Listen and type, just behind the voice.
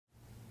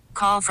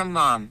call from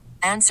mom.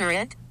 Answer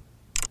it.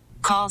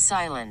 Call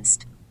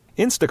silenced.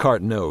 Instacart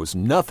knows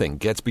nothing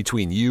gets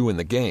between you and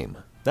the game.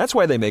 That's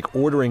why they make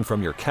ordering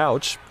from your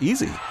couch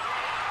easy.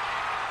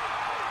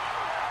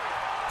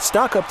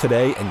 Stock up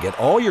today and get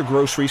all your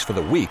groceries for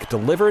the week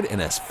delivered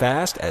in as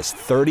fast as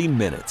 30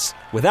 minutes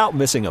without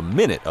missing a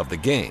minute of the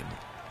game.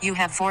 You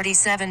have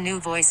 47 new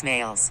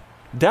voicemails.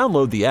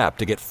 Download the app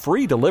to get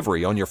free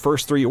delivery on your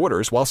first 3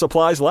 orders while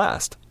supplies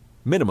last.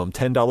 Minimum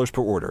 $10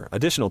 per order.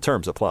 Additional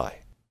terms apply.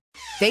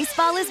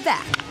 Baseball is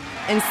back,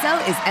 and so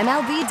is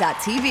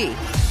MLB.tv.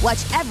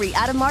 Watch every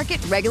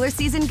out-of-market regular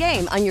season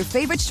game on your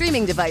favorite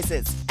streaming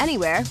devices,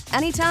 anywhere,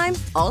 anytime,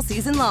 all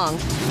season long.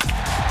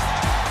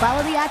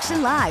 Follow the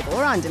action live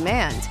or on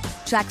demand.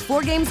 Track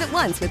 4 games at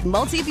once with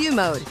multi-view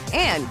mode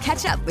and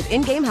catch up with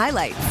in-game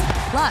highlights.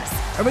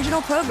 Plus,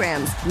 original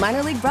programs,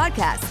 minor league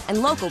broadcasts,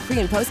 and local pre-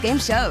 and post-game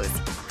shows.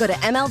 Go to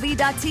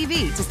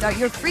MLB.tv to start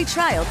your free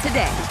trial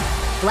today.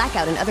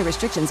 Blackout and other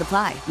restrictions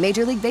apply.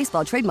 Major League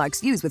Baseball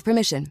trademarks used with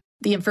permission.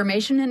 The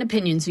information and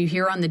opinions you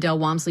hear on the Del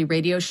Walmsley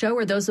radio show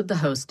are those of the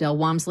host, Del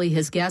Walmsley,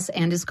 his guests,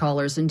 and his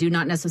callers, and do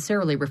not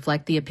necessarily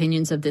reflect the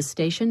opinions of this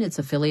station, its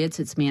affiliates,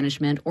 its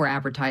management, or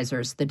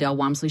advertisers. The Del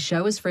Walmsley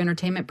show is for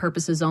entertainment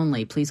purposes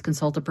only. Please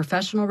consult a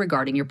professional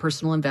regarding your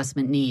personal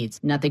investment needs.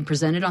 Nothing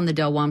presented on the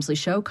Del Walmsley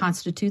show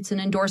constitutes an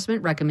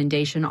endorsement,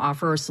 recommendation,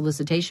 offer, or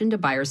solicitation to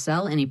buy or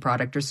sell any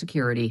product or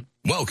security.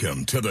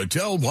 Welcome to the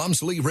Del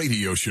Walmsley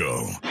radio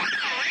show.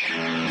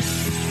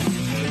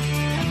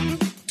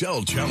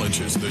 Del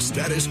challenges the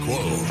status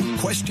quo,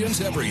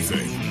 questions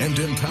everything, and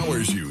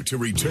empowers you to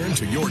return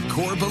to your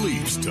core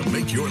beliefs to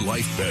make your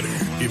life better.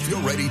 If you're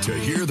ready to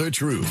hear the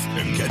truth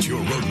and get your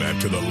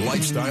roadmap to the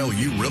lifestyle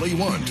you really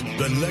want,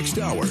 the next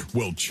hour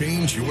will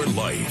change your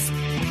life.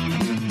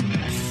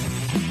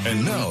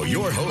 And now,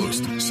 your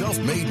host,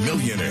 self-made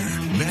millionaire,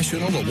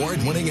 national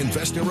award-winning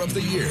investor of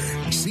the year,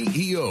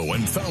 CEO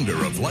and founder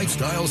of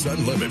Lifestyles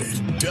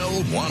Unlimited,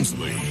 Del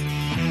Walmsley.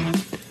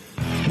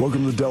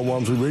 Welcome to the Del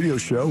Walmsley Radio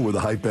Show, where the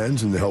hype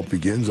ends and the help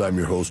begins. I'm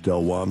your host,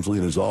 Del Walmsley,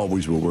 and as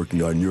always, we're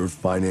working on your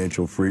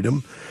financial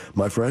freedom.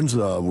 My friends,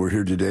 we're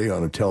here today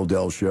on a Tell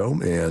Del show,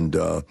 and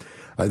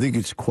I think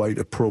it's quite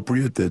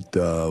appropriate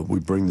that we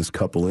bring this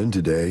couple in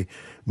today.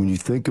 When you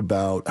think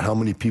about how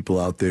many people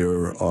out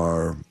there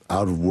are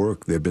out of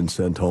work, they've been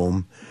sent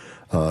home,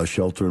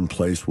 shelter in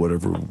place,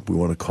 whatever we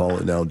want to call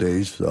it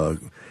nowadays, the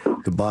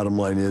bottom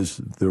line is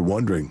they're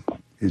wondering,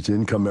 is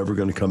income ever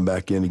going to come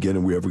back in again? Are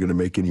we ever going to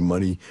make any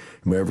money?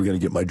 Am I ever going to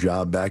get my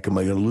job back? Am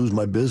I going to lose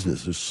my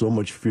business? There's so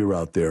much fear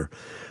out there.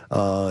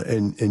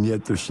 And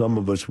yet there's some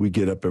of us, we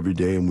get up every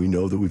day and we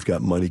know that we've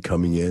got money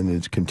coming in and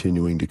it's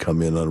continuing to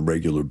come in on a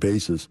regular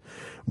basis,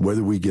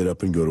 whether we get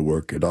up and go to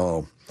work at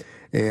all.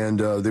 And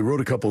they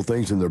wrote a couple of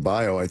things in their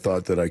bio I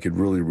thought that I could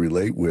really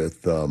relate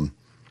with.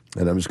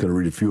 And I'm just going to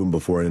read a few of them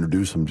before I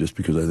introduce them, just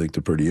because I think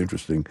they're pretty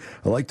interesting.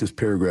 I like this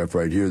paragraph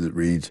right here that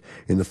reads,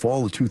 in the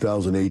fall of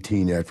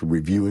 2018, after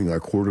reviewing our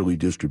quarterly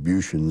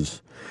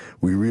distributions,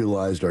 we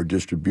realized our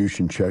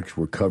distribution checks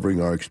were covering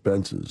our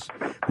expenses.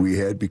 We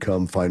had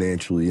become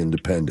financially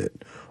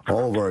independent.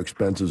 All of our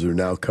expenses are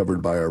now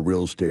covered by our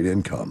real estate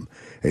income,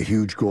 a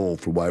huge goal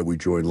for why we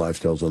joined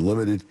Lifestyles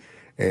Unlimited,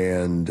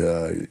 and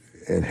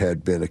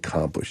had been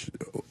accomplished.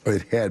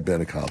 It had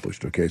been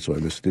accomplished, okay, so I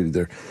misstated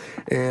there.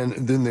 And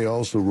then they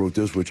also wrote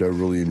this, which I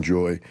really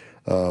enjoy.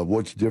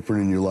 What's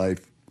different in your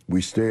life?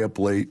 We stay up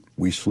late,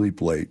 we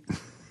sleep late.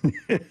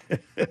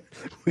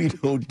 We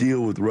don't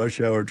deal with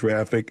rush hour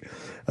traffic.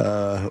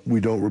 We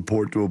don't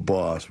report to a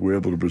boss. We're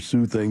able to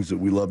pursue things that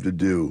we love to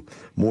do.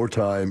 More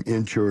time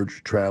in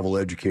church, travel,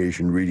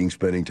 education, reading,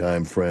 spending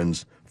time,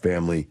 friends,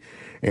 family,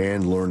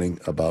 and learning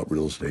about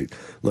real estate.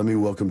 Let me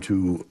welcome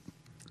to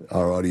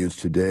our audience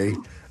today,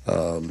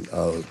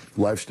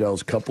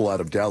 Lifestyles couple out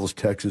of Dallas,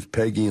 Texas,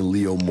 Peggy and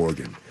Leo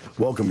Morgan.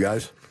 Welcome,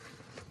 guys.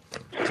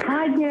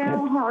 Hi,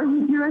 Dale. How are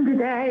you doing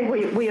today?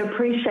 We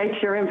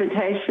appreciate your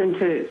invitation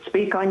to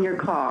speak on your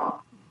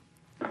call.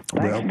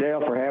 Thanks,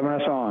 Dale, for having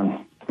us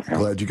on.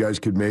 Glad you guys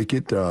could make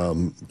it.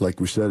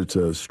 Like we said,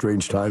 it's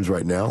strange times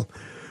right now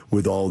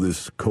with all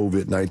this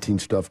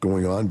COVID-19 stuff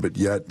going on, but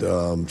yet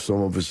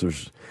some of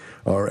us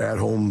are at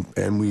home,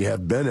 and we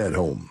have been at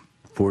home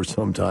for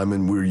some time,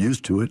 and we're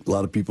used to it. A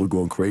lot of people are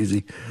going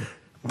crazy,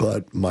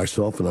 but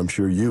myself, and I'm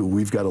sure you,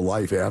 we've got a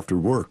life after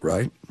work,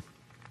 right?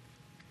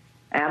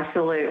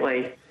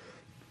 Absolutely.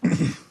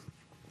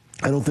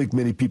 I don't think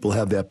many people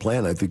have that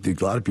plan. I think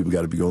a lot of people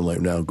got to be going right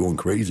now, going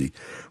crazy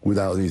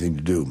without anything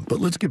to do.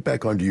 But let's get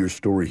back onto your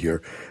story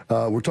here.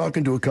 We're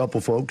talking to a couple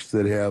folks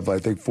that have, I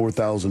think,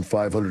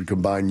 4,500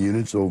 combined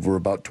units over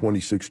about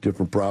 26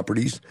 different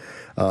properties.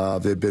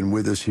 They've been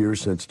with us here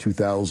since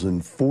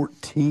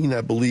 2014,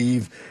 I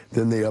believe.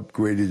 Then they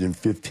upgraded in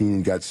 15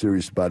 and got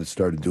serious about it,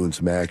 started doing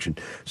some action.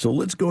 So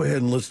let's go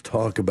ahead and let's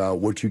talk about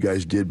what you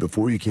guys did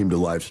before you came to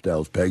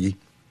Lifestyles, Peggy.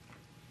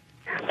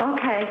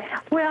 Okay.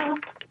 Well,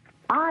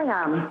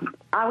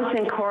 I was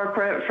in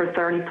corporate for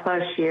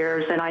 30-plus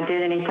years, and I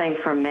did anything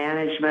from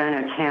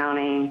management,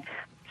 accounting,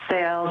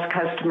 sales,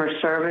 customer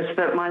service.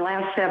 But my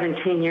last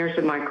 17 years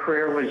of my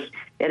career was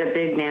at a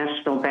big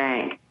national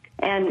bank.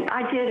 And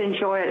I did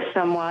enjoy it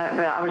somewhat,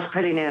 but I was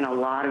putting in a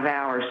lot of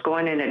hours,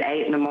 going in at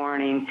 8 in the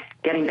morning,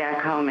 getting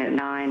back home at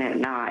 9 at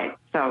night.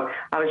 So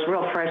I was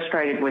real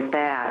frustrated with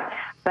that.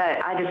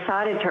 But I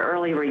decided to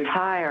early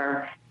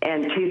retire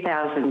in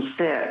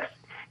 2006.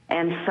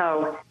 And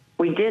so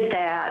we did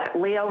that.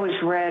 Leo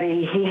was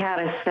ready. He had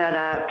us set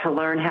up to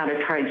learn how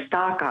to trade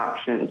stock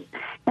options.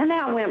 And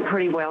that went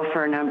pretty well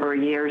for a number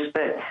of years.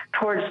 But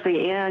towards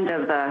the end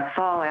of the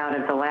fallout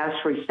of the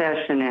last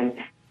recession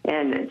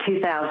in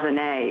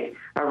 2008,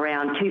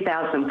 around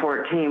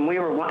 2014, we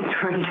were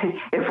wondering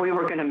if we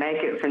were going to make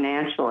it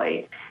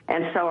financially.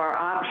 And so our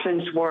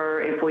options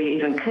were, if we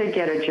even could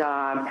get a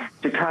job,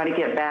 to try to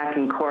get back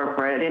in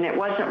corporate. And it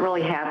wasn't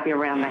really happy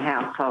around the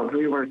household.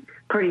 We were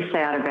pretty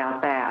sad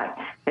about that,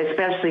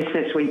 especially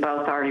since we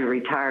both already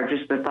retired,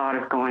 just the thought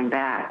of going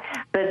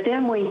back. But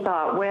then we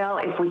thought, well,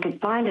 if we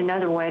could find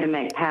another way to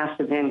make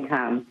passive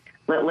income,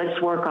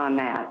 let's work on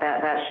that.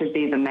 That should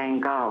be the main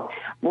goal.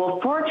 Well,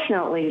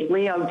 fortunately,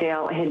 Leo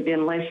Dale had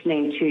been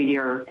listening to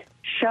your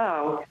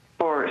show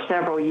for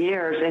several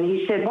years, and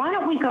he said, why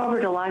don't we go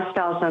over to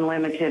Lifestyles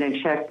Unlimited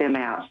and check them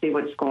out, see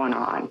what's going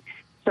on.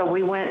 So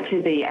we went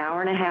to the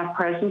hour-and-a-half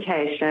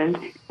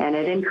presentation, and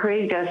it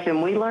intrigued us,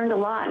 and we learned a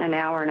lot in an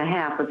hour and a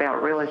half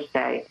about real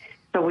estate.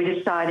 So we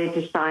decided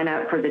to sign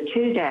up for the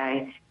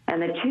 2-day,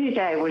 and the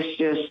 2-day was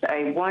just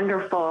a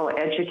wonderful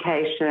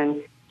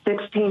education,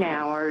 16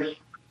 hours,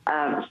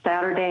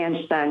 Saturday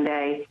and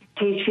Sunday,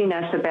 teaching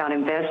us about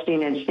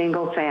investing in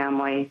single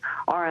family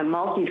or a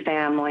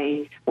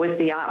multifamily with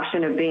the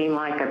option of being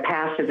like a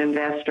passive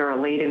investor,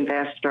 a lead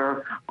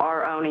investor,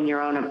 or owning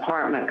your own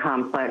apartment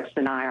complex,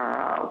 an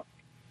IRO.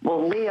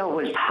 Well, Leo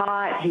was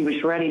hot. He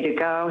was ready to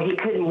go. He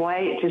couldn't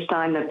wait to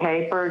sign the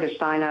paper, to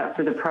sign up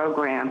for the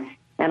program.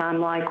 And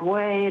I'm like,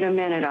 wait a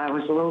minute, I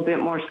was a little bit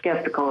more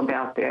skeptical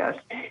about this.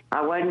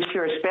 I wasn't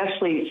sure,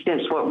 especially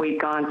since what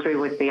we'd gone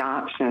through with the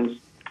options.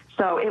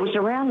 So it was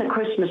around the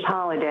Christmas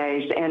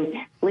holidays, and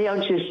Leo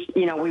just,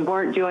 we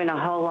weren't doing a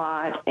whole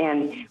lot,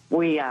 and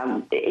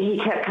he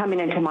kept coming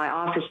into my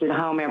office at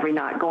home every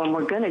night going,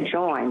 we're going to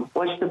join.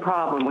 What's the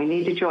problem? We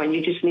need to join.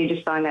 You just need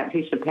to sign that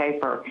piece of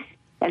paper.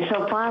 And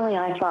so finally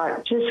I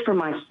thought, just for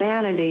my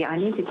sanity, I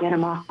need to get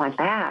him off my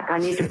back. I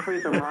need to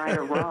prove him right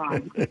or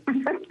wrong.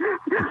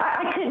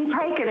 I couldn't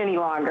take it any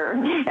longer.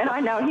 And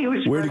I know he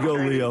was... Way to go,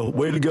 Leo.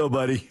 Way to go,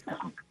 buddy.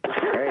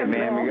 Hey,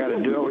 man, we got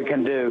to do what we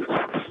can do.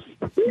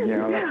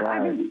 That's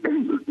right.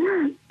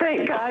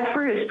 Thank God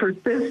for his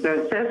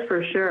persistence, that's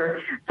for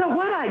sure. So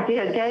what I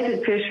did,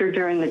 David Fisher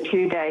during the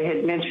 2-day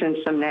had mentioned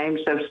some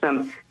names of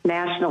some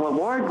national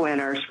award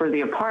winners for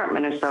the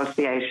Apartment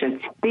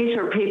Association. These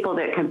are people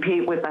that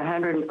compete with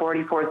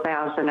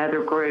 144,000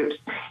 other groups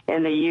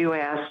in the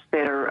U.S.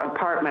 that are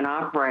apartment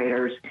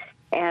operators.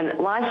 And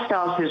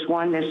Lifestyles has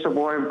won this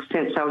award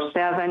since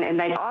 2007, and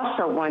they've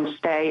also won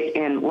state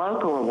and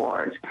local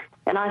awards.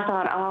 And I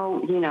thought,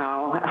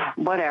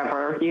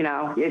 whatever,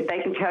 if they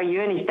can tell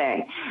you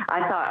anything.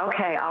 I thought,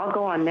 okay, I'll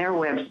go on their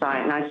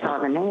website, and I saw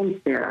the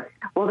names there.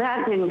 Well,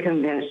 that didn't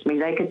convince me.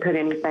 They could put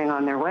anything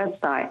on their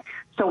website.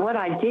 So what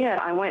I did,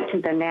 I went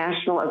to the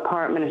National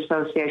Apartment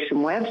Association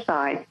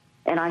website,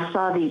 and I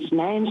saw these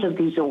names of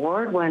these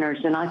award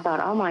winners, and I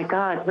thought, oh, my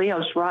God,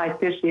 Leo's right.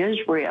 This is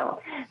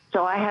real.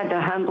 So I had to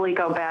humbly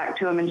go back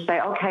to him and say,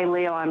 okay,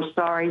 Leo, I'm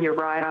sorry. You're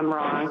right. I'm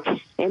wrong.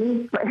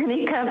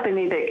 Any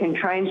company that can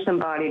train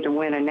somebody to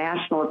win a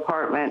National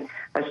Apartment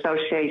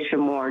Association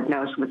award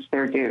knows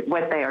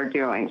what they are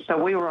doing.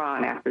 So we were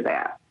on after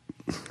that.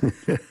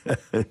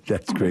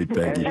 That's great,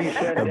 Peggy.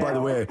 And by the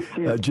way,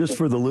 just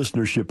for the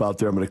listenership out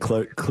there, I'm going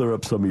to clear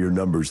up some of your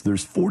numbers.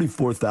 There's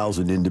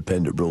 44,000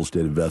 independent real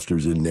estate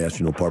investors in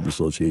National Apartment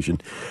Association,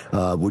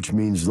 which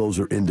means those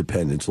are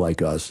independents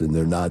like us, and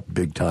they're not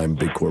big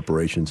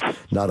corporations,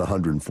 not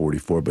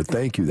 144. But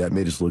thank you. That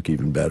made us look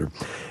even better.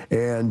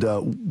 And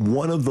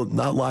one of the,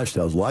 not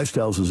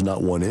Lifestyles has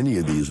not won any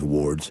of these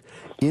awards.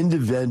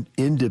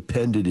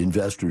 Independent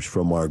investors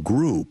from our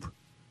group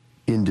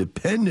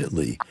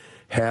independently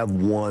have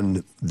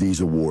won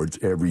these awards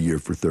every year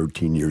for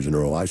 13 years in a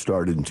row. I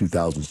started in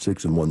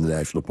 2006 and won the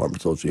National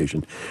Apartment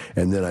Association,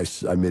 and then I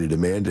made it a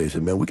mandate. I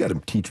said, man, we got to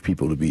teach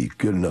people to be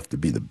good enough to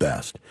be the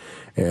best.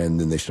 And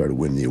then they started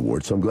winning the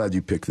awards. So I'm glad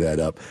you picked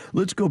that up.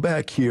 Let's go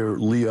back here,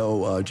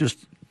 Leo.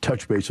 Just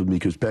touch base with me,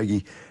 because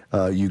Peggy,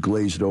 you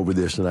glazed over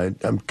this, and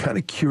I'm kind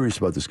of curious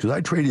about this, because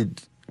I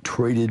traded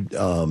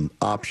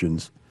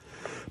options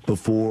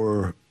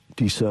before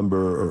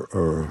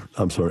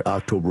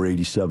October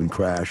 '87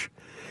 crash.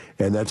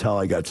 And that's how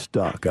I got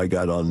stuck. I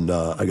got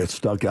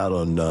stuck out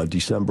on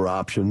December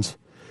options,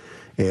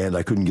 and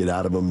I couldn't get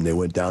out of them. They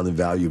went down in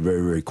value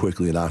very, very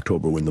quickly in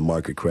October when the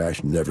market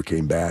crashed and never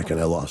came back, and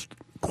I lost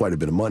quite a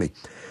bit of money.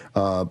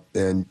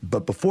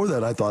 But before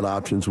that, I thought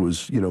options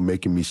was,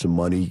 making me some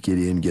money, get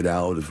in, get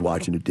out. I was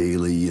watching it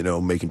daily,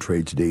 making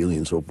trades daily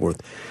and so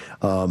forth.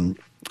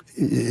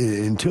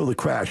 Until the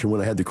crash, and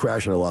when I had the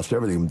crash and I lost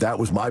everything, that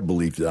was my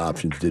belief that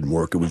options didn't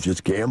work. It was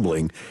just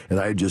gambling, and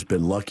I had just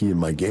been lucky in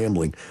my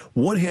gambling.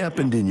 What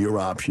happened in your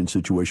option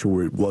situation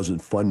where it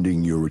wasn't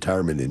funding your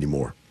retirement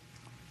anymore?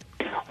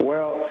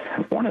 Well,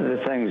 one of the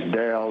things,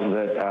 Dale,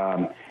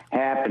 that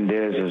happened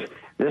is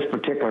this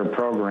particular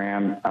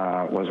program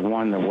was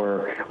one that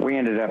where we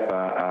ended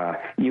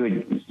up, you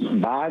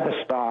would buy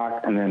the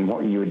stock, and then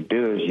what you would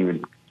do is you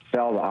would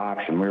sell the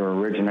option. We were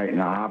originating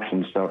the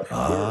option, so we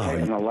were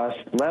taking the less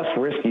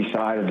risky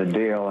side of the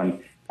deal and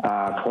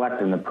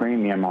collecting the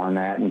premium on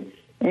that. And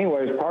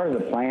anyways, part of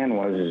the plan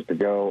was to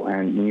go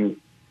and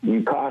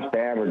you cost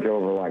average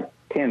over like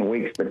 10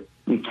 weeks, but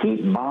you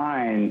keep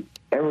buying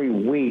every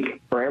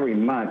week for every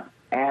month.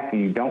 If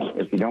you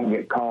don't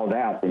get called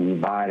out, then you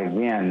buy it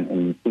again,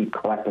 and you keep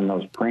collecting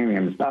those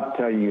premiums up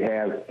till you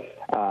have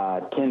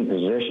 10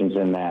 positions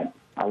in that.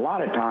 A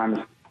lot of times,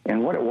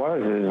 and what it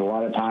was is a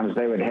lot of times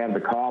they would have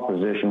the call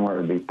position where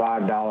it would be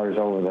 $5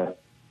 over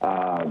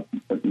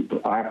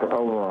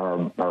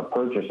our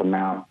purchase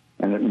amount,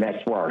 and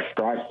that's where our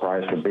strike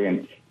price would be.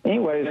 And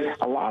anyways,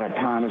 a lot of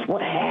times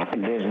what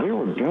happened is we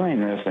were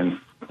doing this, and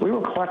we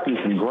were collecting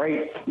some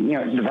great,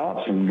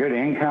 developed some good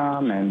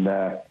income, and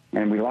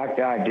we liked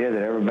the idea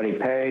that everybody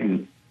paid,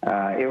 and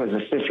it was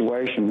a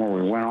situation where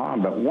we went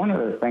on. But one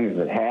of the things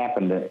that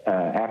happened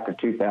after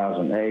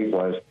 2008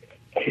 was,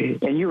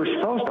 and you were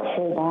supposed to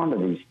hold on to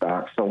these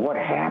stocks. So what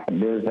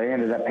happened is they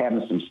ended up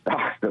having some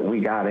stocks that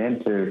we got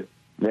into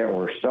that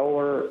were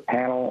solar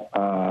panel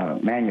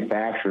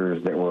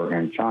manufacturers that were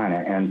in China.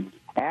 And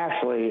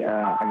actually,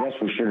 I guess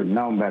we should have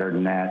known better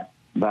than that.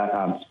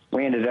 But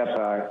we ended up,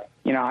 I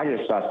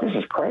just thought, this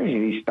is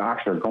crazy. These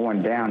stocks are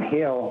going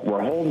downhill.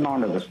 We're holding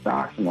on to the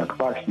stocks, and we're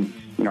collecting,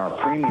 our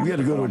premiums. We got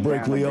to go to a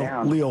break,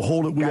 Leo. Leo,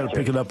 hold it. We got to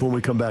pick it up when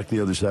we come back to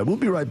the other side. We'll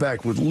be right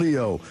back with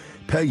Leo,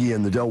 Peggy,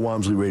 and the Del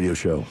Walmsley Radio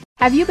Show.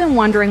 Have you been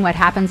wondering what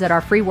happens at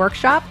our free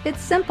workshop?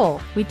 It's simple.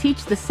 We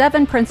teach the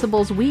 7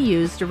 principles we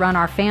use to run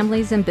our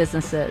families and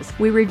businesses.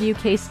 We review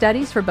case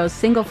studies for both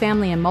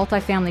single-family and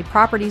multifamily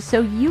properties so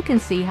you can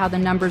see how the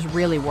numbers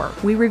really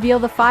work. We reveal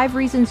the 5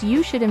 reasons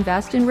you should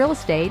invest in real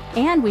estate,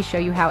 and we show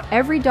you how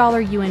every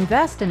dollar you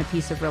invest in a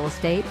piece of real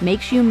estate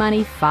makes you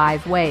money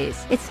 5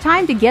 ways. It's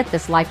time to get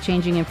this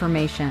life-changing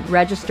information.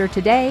 Register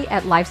today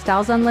at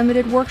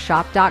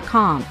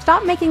lifestylesunlimitedworkshop.com.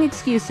 Stop making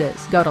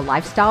excuses. Go to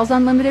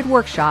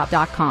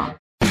lifestylesunlimitedworkshop.com.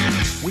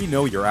 We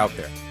know you're out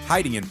there,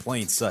 hiding in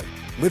plain sight,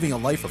 living a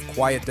life of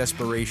quiet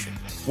desperation,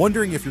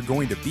 wondering if you're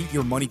going to beat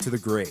your money to the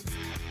grave.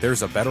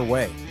 There's a better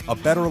way, a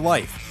better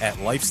life at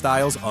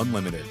Lifestyles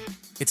Unlimited.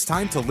 It's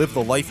time to live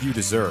the life you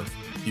deserve.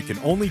 You can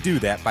only do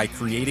that by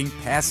creating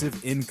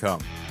passive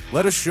income.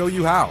 Let us show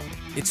you how.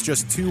 It's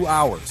just 2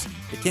 hours.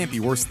 It can't be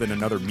worse than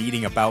another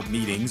meeting about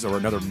meetings or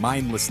another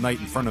mindless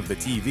night in front of the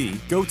TV.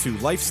 Go to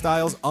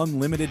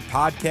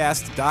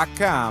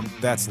lifestylesunlimitedpodcast.com.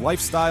 That's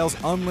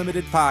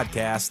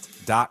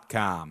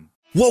lifestylesunlimitedpodcast.com.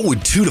 What would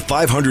 $200 to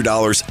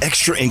 $500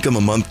 extra income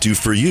a month do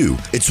for you?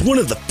 It's one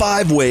of the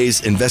 5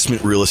 ways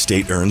investment real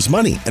estate earns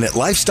money. And at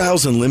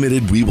Lifestyles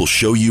Unlimited, we will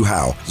show you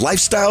how.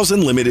 Lifestyles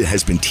Unlimited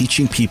has been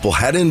teaching people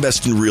how to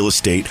invest in real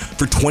estate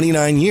for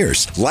 29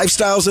 years.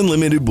 Lifestyles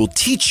Unlimited will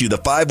teach you the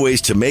 5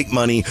 ways to make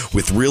money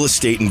with real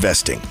estate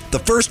investing. The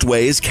first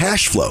way is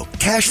cash flow.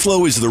 Cash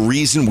flow is the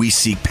reason we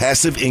seek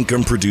passive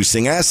income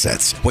producing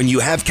assets. When you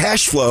have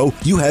cash flow,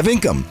 you have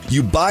income.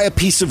 You buy a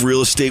piece of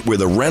real estate where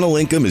the rental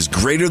income is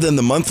greater than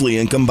the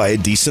monthly income by a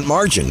decent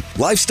margin.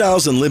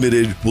 Lifestyles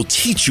Unlimited will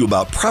teach you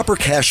about proper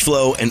cash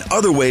flow and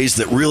other ways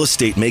that real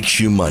estate makes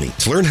you money.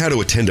 To learn how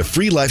to attend a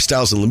free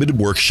Lifestyles Unlimited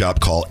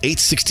workshop, call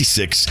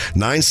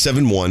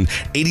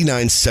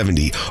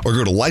 866-971-8970 or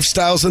go to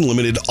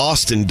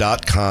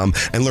lifestylesunlimitedaustin.com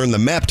and learn the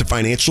map to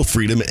financial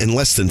freedom in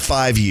less than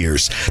 5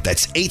 years.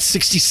 That's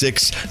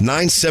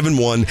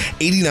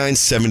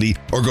 866-971-8970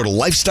 or go to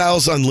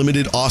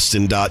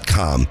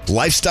lifestylesunlimitedaustin.com.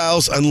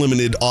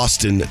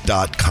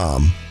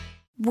 lifestylesunlimitedaustin.com.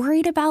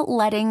 Worried about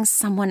letting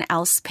someone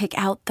else pick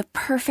out the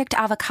perfect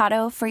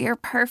avocado for your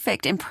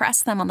perfect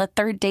impress them on the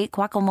 3rd date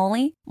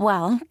guacamole?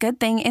 Well, good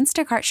thing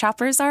Instacart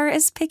shoppers are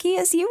as picky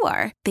as you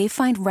are. They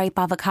find ripe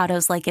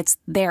avocados like it's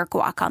their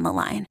guac on the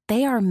line.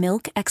 They are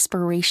milk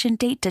expiration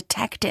date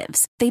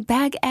detectives. They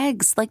bag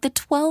eggs like the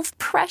 12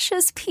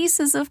 precious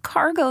pieces of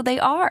cargo they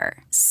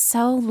are.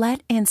 So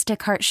let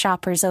Instacart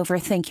shoppers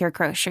overthink your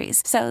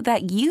groceries so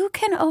that you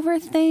can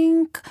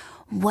overthink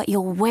what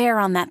you'll wear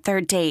on that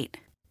 3rd date.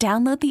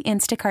 Download the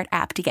Instacart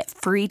app to get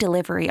free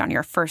delivery on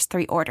your first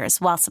 3 orders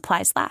while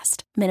supplies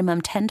last.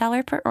 Minimum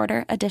 $10 per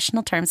order.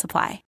 Additional terms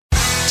apply.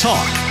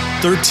 Talk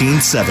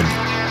 1370. The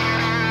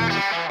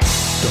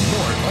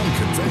more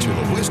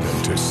unconventional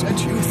wisdom to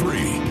set you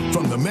free.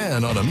 From the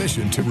man on a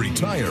mission to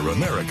retire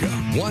America,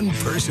 one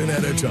person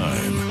at a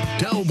time.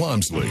 Del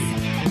Walmsley.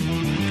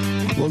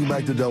 Welcome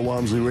back to Del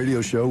Walmsley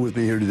Radio Show. With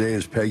me here today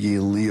is Peggy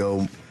and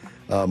Leo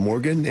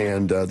Morgan,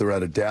 and they're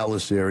out of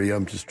Dallas area.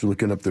 I'm just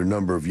looking up their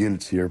number of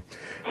units here.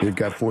 They've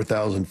got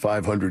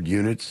 4,500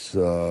 units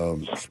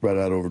spread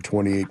out over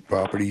 28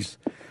 properties.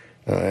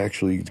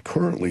 Actually,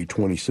 currently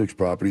 26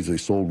 properties. They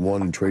sold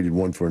one and traded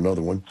one for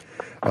another one.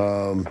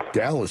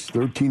 Dallas,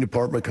 13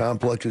 apartment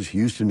complexes.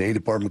 Houston, 8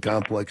 apartment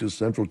complexes.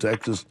 Central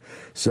Texas,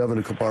 7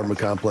 apartment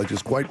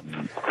complexes.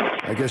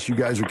 I guess you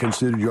guys are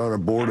considered, you're on a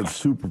board of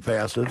super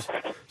passives,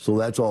 so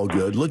that's all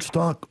good. Let's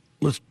talk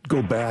let's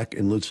go back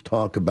and let's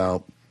talk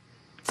about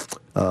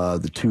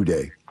the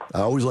 2-day. I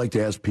always like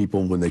to ask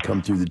people when they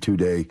come through the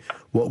 2-day,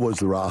 what was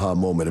the aha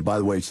moment? And by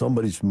the way,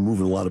 somebody's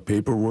moving a lot of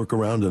paperwork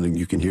around, and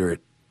you can hear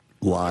it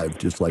live,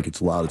 just like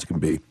it's loud as can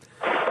be.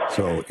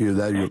 So either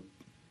that,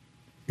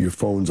 your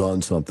phone's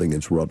on something,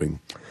 it's rubbing.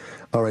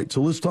 All right,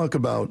 so let's talk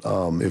about,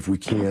 if we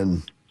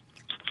can,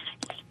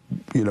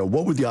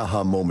 what were the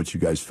aha moments you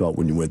guys felt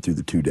when you went through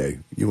the 2-day?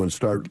 You want to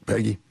start,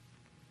 Peggy?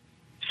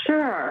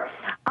 Sure.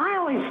 I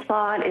always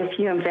thought if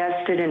you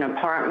invested in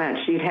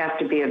apartments, you'd have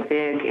to be a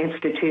big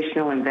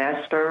institutional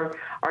investor,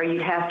 or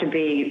you'd have to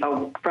be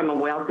from a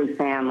wealthy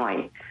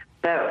family.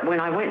 But when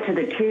I went to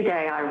the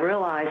 2-day, I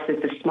realized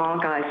that the small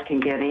guys can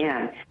get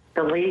in.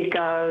 The lead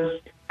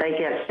goes, they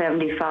get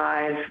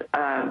 75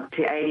 to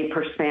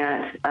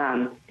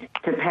 80%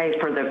 to pay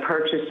for the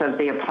purchase of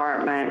the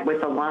apartment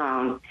with a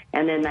loan,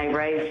 and then they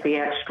raise the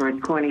extra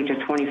 20 to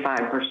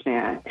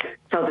 25%.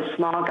 So the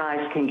small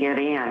guys can get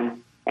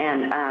in.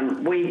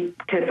 And we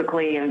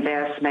typically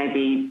invest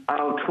maybe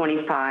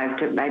 25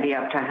 to maybe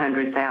up to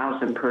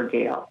 100,000 per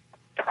deal.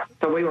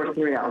 So we were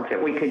thrilled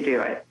that we could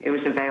do it. It was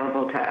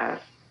available to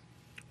us.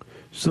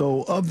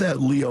 So of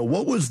that, Leo,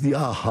 what was the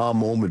aha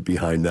moment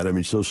behind that? I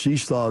mean, so she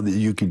saw that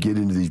you could get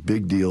into these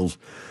big deals.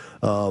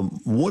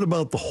 What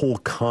about the whole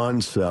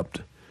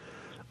concept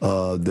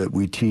that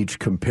we teach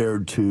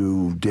compared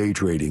to day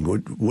trading?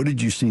 What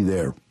did you see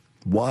there?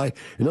 Why?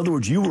 In other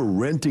words, you were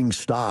renting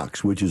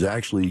stocks, which is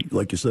actually,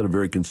 like you said, a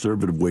very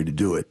conservative way to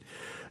do it.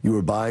 You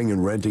were buying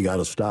and renting out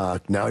a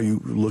stock. Now you're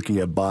looking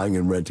at buying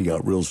and renting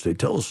out real estate.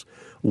 Tell us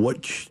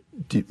what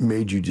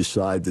made you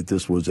decide that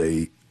this was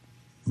a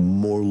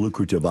more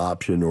lucrative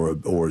option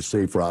or a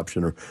safer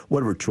option or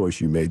whatever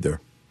choice you made there.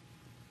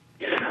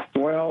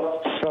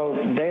 Well, so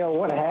Dale,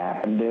 what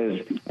happened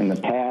is in the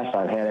past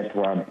I've had it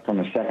where I'm from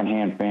a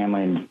secondhand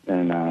family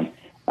and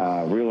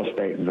real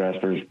estate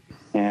investors.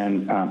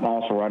 And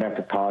also right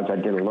after college, I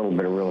did a little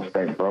bit of real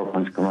estate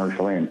brokerage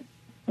commercially. And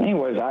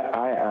anyways,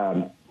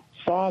 I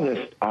saw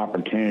this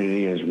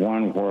opportunity as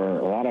one where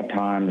a lot of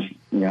times,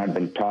 I've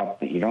been taught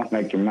that you don't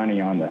make your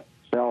money on the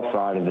sell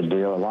side of the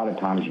deal. A lot of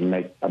times you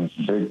make a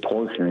big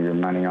portion of your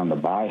money on the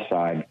buy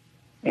side.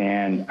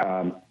 And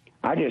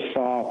I just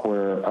saw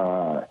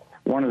where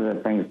one of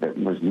the things that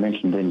was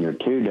mentioned in your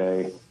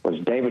 2-day was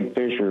David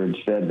Fisher had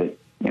said that,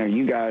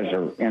 you guys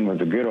are in with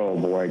the good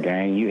old boy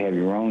gang. You have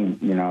your own,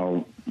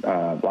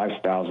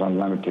 Lifestyles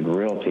Unlimited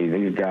Realty.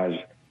 These guys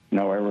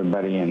know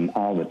everybody in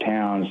all the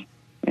towns.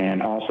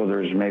 And also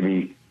there's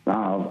maybe,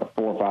 4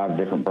 or 5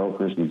 different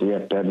brokers in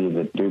DFW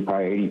that do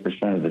probably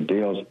 80% of the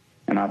deals.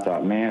 And I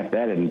thought, man, if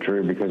that isn't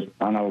true, because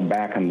I know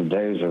back in the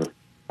days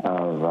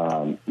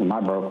of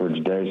my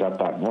brokerage days, I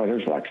thought, boy,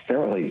 there's like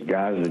several of these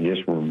guys that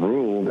just were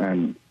ruled,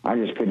 and I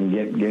just couldn't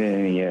get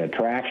any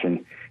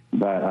traction.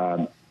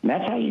 But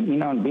that's how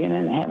being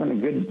in having a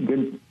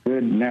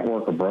good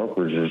network of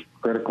brokers is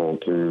critical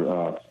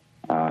to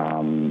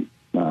buying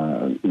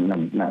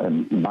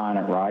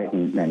it right.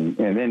 And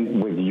then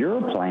with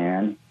your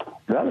plan,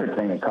 the other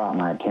thing that caught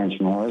my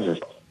attention was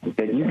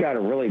that you got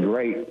a really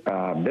great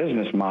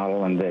business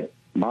model, and that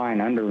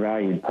buying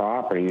undervalued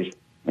properties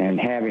and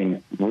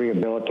having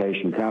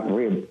rehabilitation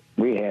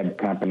rehab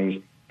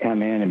companies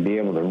come in and be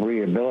able to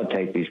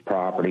rehabilitate these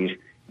properties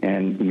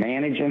and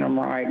managing them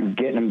right and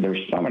getting them.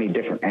 There's so many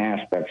different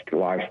aspects to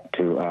life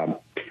to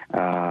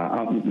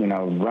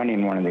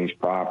running one of these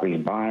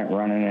properties, buying it,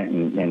 running it,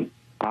 and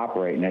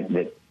operating it.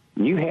 That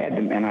you had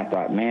them, and I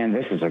thought, man,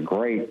 this is a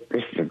great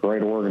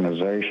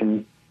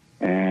organization.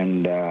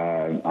 And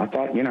I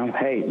thought,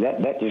 hey,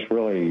 that just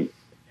really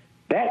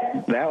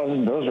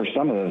those are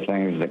some of the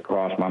things that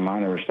crossed my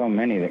mind. There were so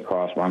many that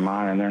crossed my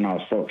mind, and then I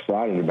was so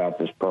excited about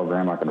this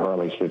program I could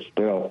hardly sit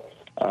still.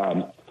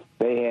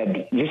 They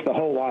had just the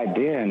whole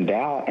idea in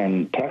Dallas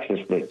and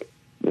Texas that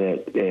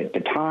at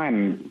the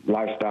time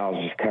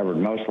Lifestyles is covered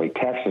mostly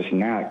Texas, and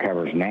now it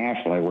covers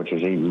nationally, which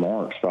is even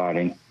more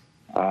exciting.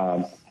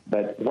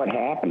 But what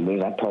happened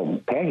is I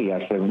told Peggy,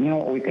 I said,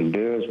 what we can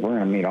do is we're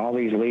going to meet all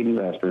these lead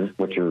investors,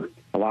 which are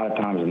a lot of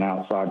times in the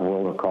outside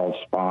world are called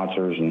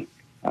sponsors and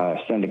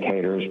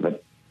syndicators.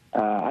 But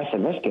I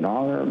said, let's get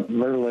on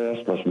their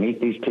list. Let's meet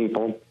these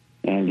people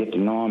and get to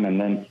know them. And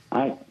then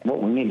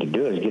what we need to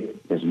do is get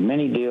as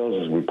many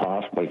deals as we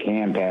possibly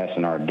can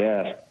passing our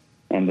desk.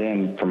 And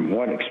then from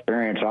what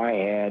experience I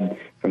had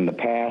from the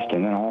past,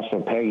 and then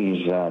also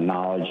Peggy's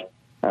knowledge,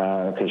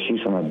 because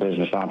she's from a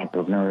business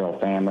entrepreneurial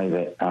family,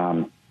 that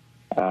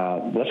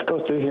let's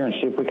go through here and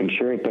see if we can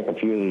cherry pick a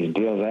few of these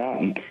deals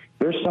out. And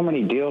there's so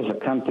many deals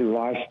that come through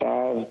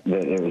Lifestyles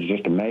that it was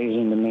just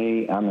amazing to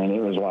me. I mean,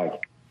 it was like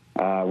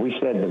we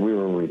said that we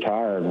were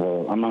retired.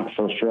 Well, I'm not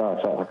so sure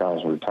I felt like I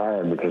was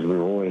retired, because we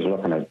were always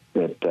looking at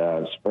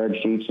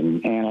spreadsheets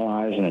and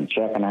analyzing and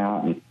checking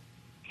out. And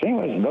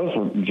anyways, those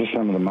were just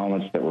some of the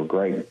moments that were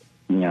great,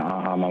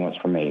 aha moments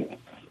for me.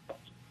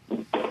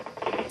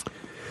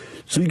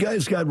 So you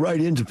guys got right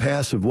into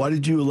passive. Why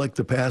did you elect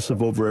the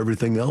passive over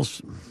everything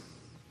else?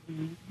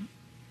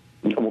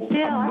 Well,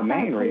 the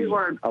main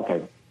reason.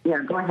 Okay.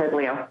 Yeah, go ahead,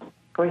 Leo.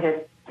 Go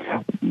ahead.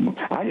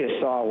 I just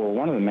saw where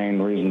one of the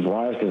main reasons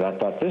was because I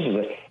thought this is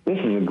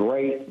a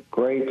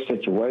great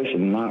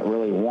situation. Not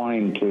really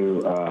wanting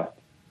to.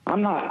 I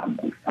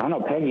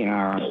know Peggy and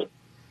I.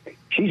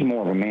 She's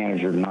more of a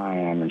manager than I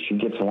am, and she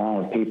gets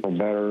along with people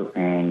better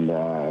and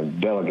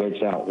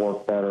delegates out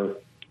work better.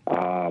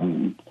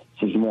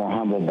 She's more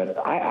humble, but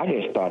I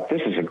just thought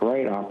this is a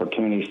great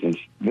opportunity since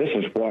this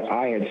is what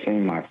I had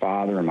seen my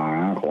father and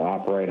my uncle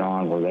operate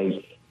on, where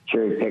they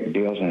cherry-pick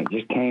deals, and it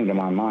just came to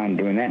my mind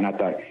doing that, and I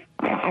thought,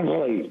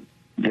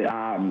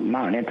 I'm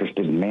not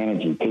interested in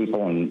managing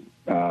people, and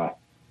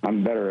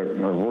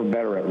we're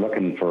better at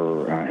looking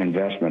for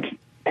investments.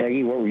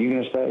 Peggy, what were you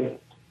going to say?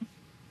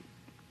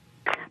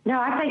 No,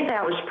 I think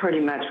that was pretty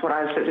much what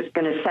I was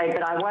going to say,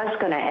 but I was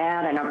going to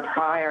add in a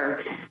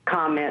prior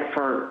comment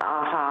for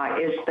AHA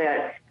is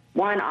that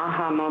one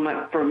aha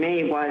moment for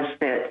me was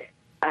that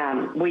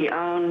we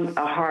own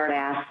a hard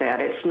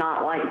asset. It's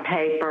not like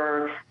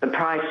paper, the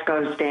price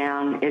goes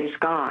down, it's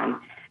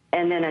gone.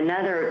 And then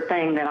another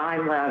thing that I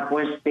love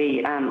was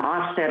the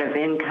offset of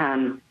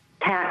income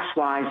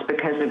tax-wise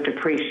because of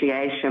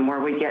depreciation, where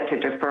we get to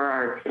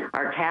defer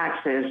our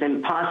taxes,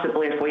 and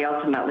possibly if we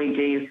ultimately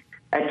do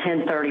a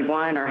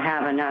 1031 or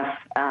have enough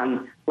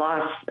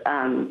loss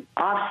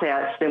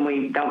offsets, then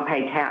we don't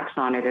pay tax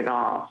on it at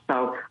all.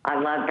 So I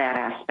love that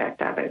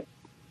aspect of it.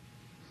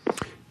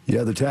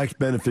 Yeah, the tax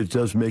benefit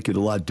does make it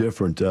a lot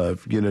different.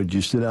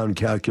 You sit down and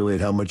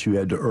calculate how much you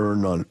had to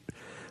earn on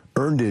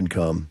earned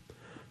income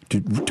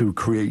to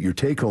create your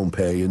take-home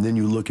pay, and then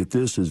you look at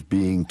this as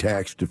being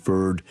tax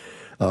deferred,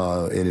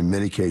 and in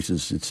many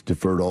cases it's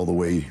deferred all the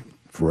way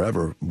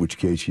forever, in which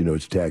case,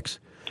 it's tax.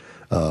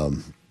 I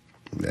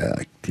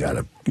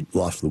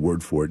lost the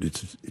word for it.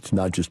 It's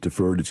not just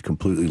deferred; it's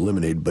completely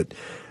eliminated. But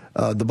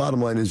the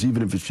bottom line is,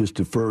 even if it's just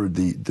deferred,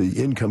 the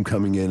income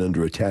coming in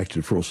under a tax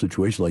deferral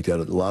situation like that,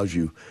 it allows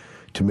you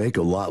to make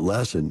a lot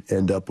less and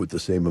end up with the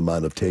same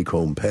amount of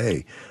take-home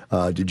pay.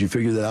 Did you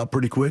figure that out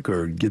pretty quick,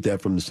 or get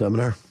that from the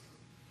seminar?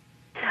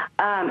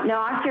 No,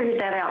 I figured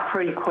that out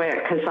pretty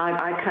quick because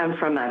I come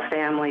from a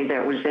family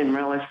that was in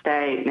real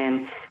estate,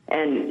 and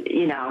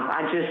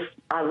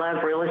I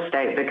love real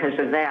estate because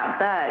of that.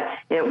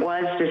 But it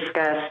was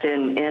discussed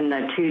in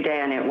the 2-day,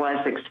 and it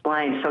was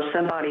explained. So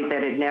somebody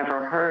that had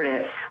never heard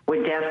it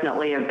would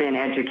definitely have been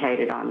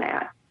educated on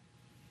that.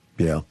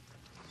 Yeah.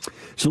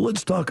 So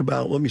let's talk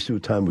about, let me see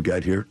what time we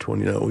got here.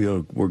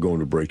 29, we're going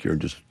to break here in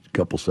just a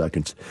couple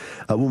seconds.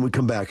 When we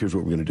come back, here's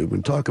what we're going to do. We're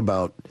going to talk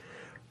about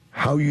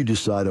how you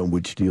decide on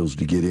which deals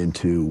to get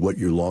into, what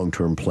your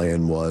long-term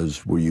plan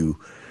was. Were you,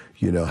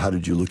 how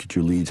did you look at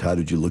your leads? How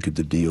did you look at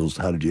the deals?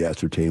 How did you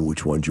ascertain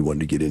which ones you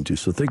wanted to get into?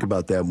 So think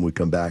about that when we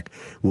come back.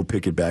 We'll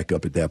pick it back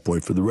up at that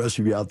point. For the rest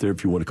of you out there,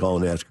 if you want to call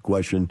and ask a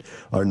question,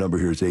 our number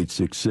here is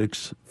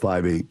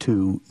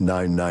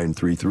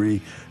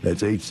 866-582-9933.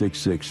 That's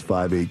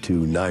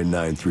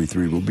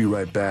 866-582-9933. We'll be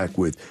right back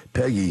with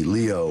Peggy,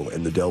 Leo,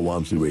 and the Del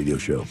Walmsley Radio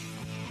Show.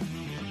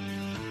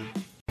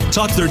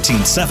 Talk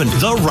 1370,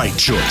 the right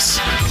choice.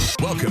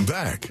 Welcome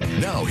back.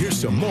 Now here's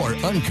some more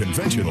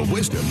unconventional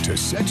wisdom to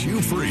set you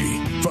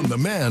free from the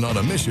man on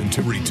a mission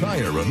to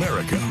retire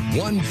America,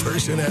 one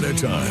person at a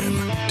time,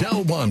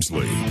 Del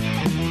Walmsley.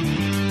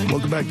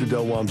 Welcome back to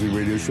Del Walmsley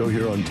Radio Show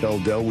here on Tell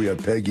Del. We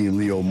have Peggy and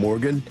Leo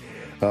Morgan,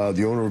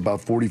 the owner of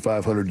about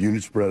 4,500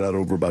 units spread out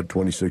over about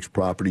 26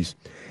 properties.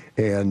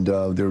 And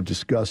they're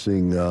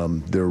discussing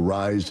their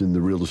rise in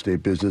the real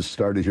estate business.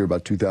 Started here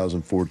about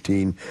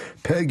 2014.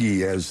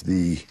 Peggy, as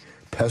the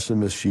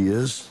pessimist she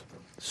is,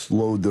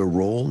 slowed their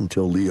roll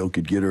until Leo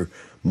could get her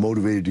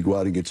motivated to go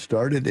out and get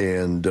started.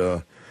 And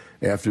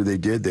after they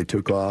did, they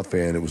took off,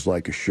 and it was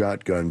like a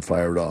shotgun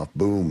fired off.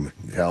 Boom.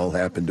 Hell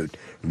happened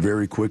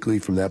very quickly.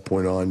 From that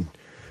point on,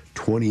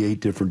 28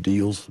 different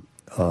deals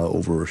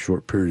over a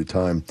short period of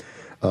time.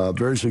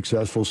 Very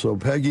successful. So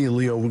Peggy and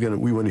Leo,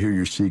 we want to hear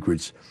your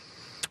secrets.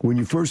 When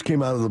you first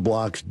came out of the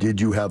blocks, did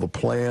you have a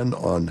plan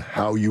on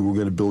how you were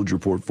going to build your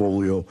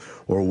portfolio,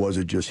 or was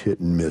it just hit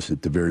and miss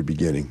at the very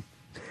beginning?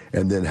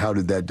 And then how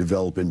did that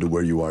develop into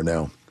where you are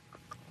now?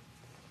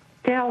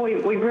 Yeah, we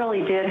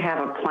really did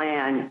have a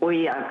plan.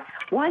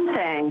 One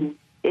thing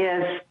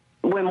is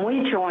when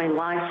we joined,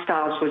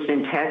 Lifestyles was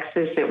in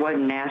Texas. It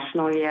wasn't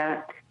national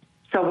yet.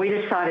 So we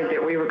decided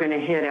that we were going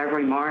to hit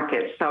every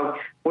market. So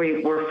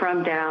we were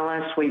from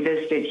Dallas. We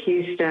visited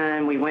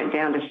Houston. We went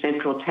down to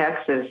Central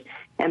Texas.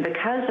 And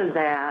because of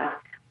that,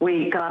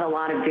 we got a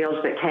lot of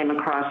deals that came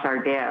across our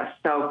desk.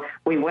 So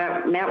we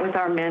met with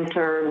our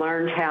mentor,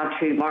 learned how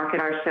to market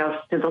ourselves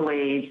to the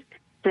leads,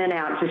 sent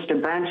out just a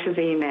bunch of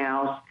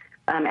emails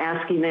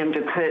asking them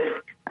to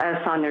put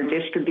us on their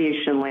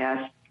distribution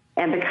list.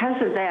 And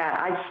because of that,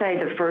 I'd say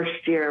the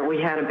first year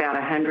we had about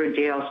 100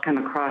 deals come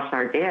across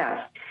our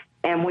desk.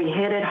 And we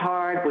hit it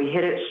hard. We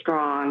hit it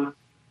strong.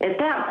 At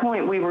that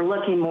point, we were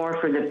looking more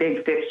for the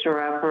big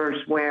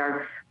fixer-uppers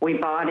where we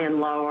bought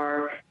in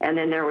lower, and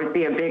then there would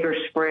be a bigger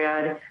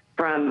spread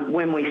from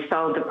when we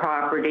sold the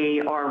property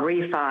or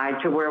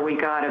refi to where we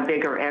got a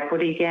bigger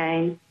equity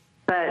gain.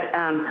 But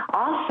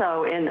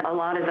also in a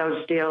lot of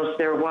those deals,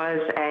 there was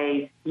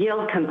a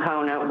yield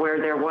component where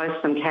there was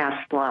some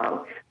cash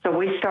flow. So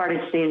we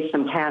started seeing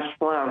some cash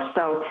flow.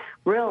 So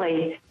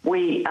really,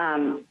 we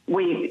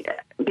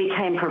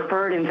became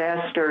preferred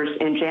investors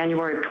in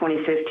January of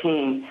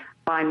 2015.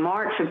 By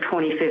March of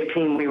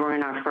 2015, we were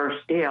in our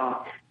first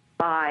deal.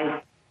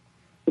 By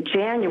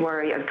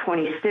January of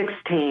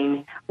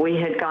 2016, we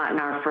had gotten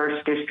our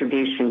first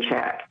distribution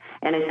check.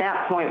 And at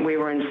that point, we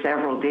were in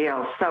several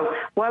deals. So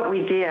what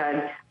we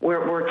did,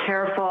 we're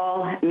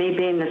careful. Me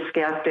being the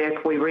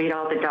skeptic, we read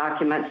all the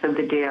documents of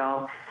the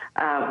deal.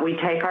 We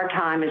take our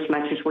time as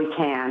much as we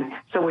can.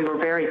 So we were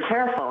very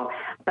careful.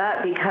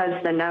 But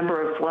because the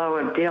number of flow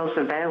of deals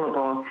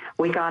available,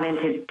 we got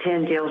into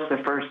 10 deals the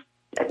first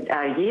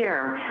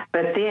year.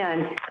 But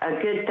then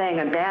a good thing,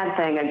 a bad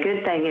thing. A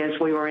good thing is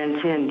we were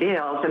in 10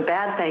 deals. A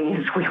bad thing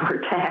is we were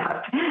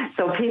tapped.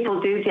 So people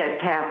do get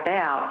tapped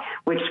out,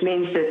 which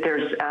means that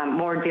there's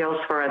more deals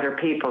for other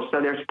people. So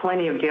there's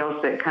plenty of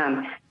deals that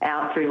come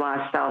out through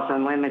Lifestyles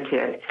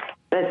Unlimited.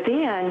 But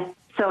then,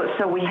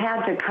 so we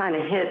had to kind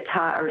of hit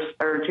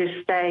or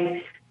just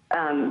stay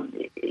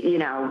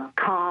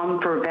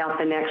calm for about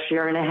the next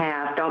year and a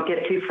half. Don't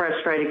get too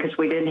frustrated because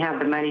we didn't have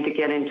the money to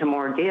get into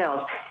more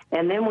deals.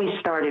 And then we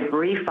started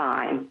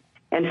refining.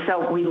 And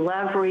so we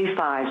love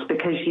refis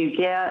because you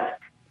get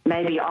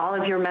maybe all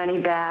of your money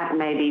back,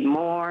 maybe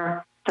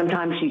more.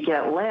 Sometimes you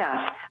get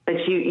less,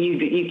 but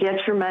you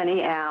get your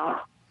money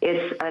out.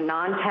 It's a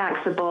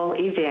non-taxable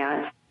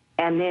event.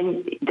 And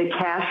then the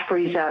cash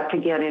frees up to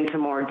get into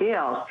more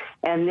deals.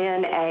 And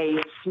then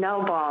a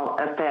snowball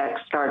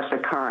effect starts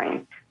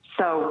occurring.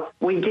 So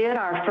we did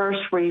our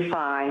first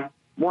refi,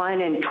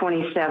 one in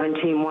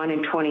 2017, one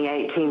in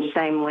 2018,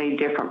 same lead,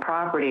 different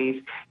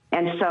properties.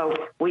 And so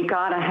we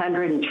got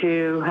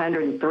 102,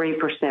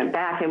 103%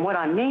 back. And what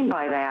I mean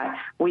by that,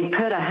 we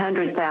put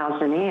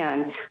 $100,000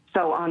 in.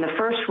 So on the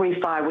first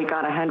refi, we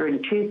got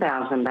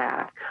 $102,000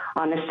 back.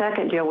 On the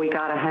second deal, we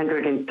got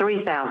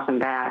 $103,000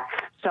 back.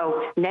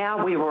 So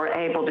now we were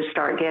able to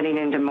start getting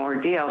into more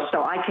deals.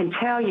 So I can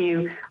tell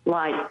you,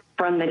 like,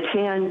 from the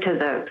 10 to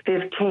the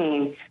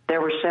 15, there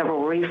were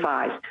several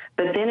refis.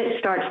 But then it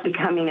starts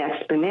becoming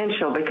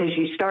exponential because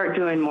you start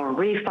doing more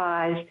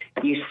refis,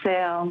 you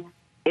sell.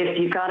 If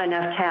you've got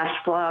enough cash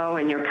flow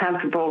and you're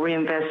comfortable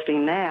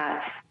reinvesting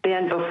that,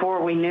 then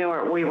before we knew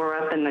it, we were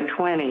up in the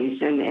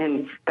 20s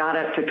and got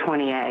up to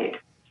 28.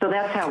 So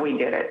that's how we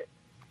did it.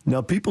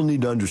 Now, people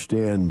need to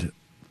understand,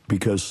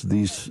 because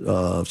these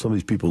some of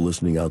these people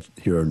listening out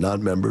here are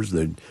not members.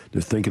 They're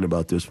thinking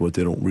about this. What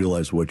they don't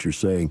realize what you're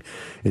saying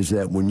is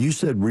that when you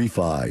said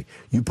refi,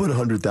 you put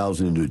 $100,000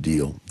 into a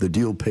deal. The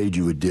deal paid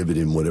you a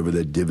dividend, whatever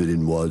that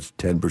dividend was,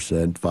 10%,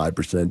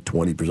 5%,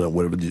 20%,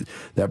 whatever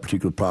that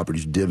particular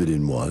property's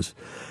dividend was.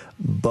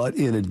 But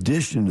in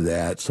addition to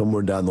that,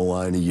 somewhere down the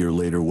line, a year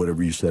later,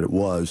 whatever you said it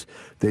was,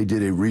 they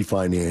did a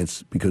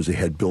refinance because they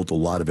had built a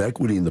lot of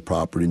equity in the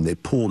property, and they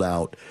pulled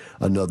out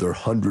another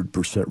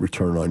 100%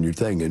 return on your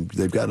thing. And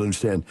they've got to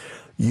understand,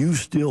 you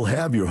still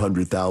have your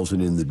 $100,000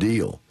 in the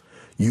deal.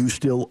 You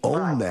still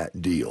own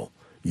that deal.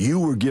 You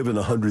were given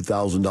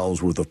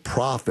 $100,000 worth of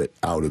profit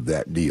out of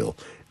that deal,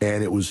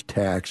 and it was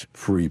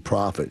tax-free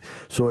profit.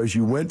 So as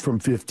you went from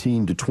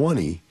 15 to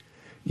 20,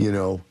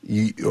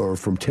 or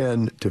from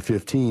 10 to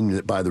 15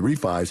 by the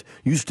refis,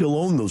 you still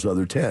own those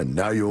other 10.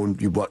 Now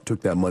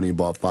took that money and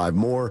bought 5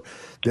 more.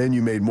 Then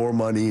you made more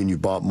money and you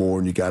bought more,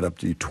 and you got up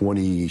to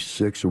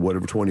 26 or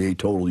whatever, 28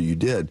 total you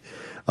did.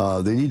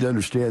 They need to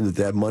understand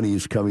that money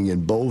is coming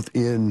in both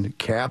in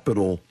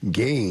capital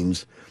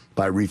gains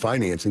by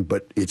refinancing,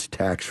 but it's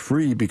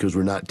tax-free because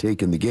we're not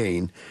taking the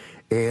gain,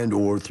 and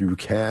or through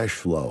cash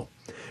flow.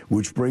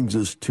 Which brings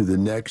us to the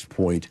next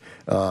point.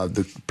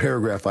 The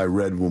paragraph I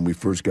read when we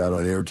first got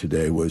on air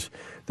today was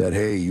that,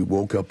 hey, you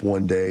woke up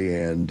one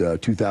day and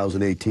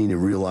 2018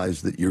 and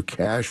realized that your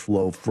cash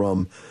flow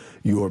from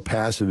your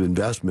passive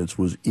investments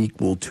was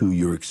equal to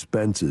your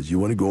expenses. You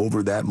want to go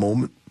over that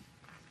moment?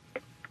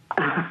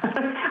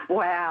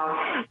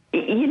 Wow.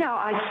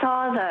 I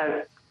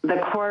saw the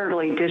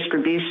quarterly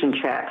distribution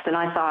checks, and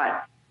I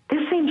thought,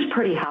 this seems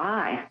pretty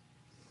high.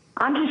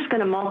 I'm just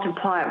going to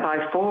multiply it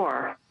by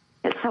 4.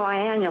 And so I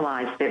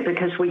annualized it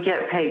because we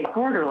get paid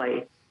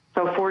quarterly.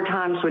 So 4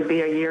 times would be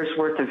a year's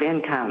worth of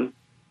income.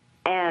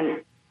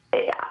 And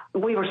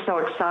we were so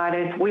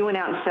excited. We went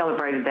out and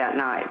celebrated that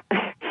night.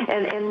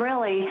 and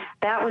really,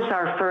 that was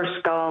our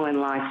first goal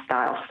in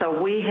lifestyle.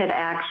 So we had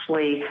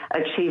actually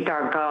achieved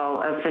our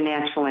goal of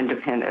financial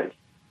independence.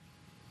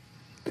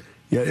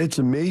 Yeah, it's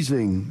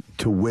amazing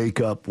to wake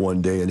up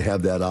one day and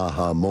have that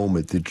aha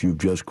moment that you've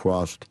just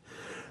crossed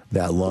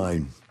that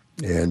line.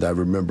 And I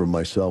remember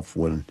myself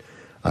when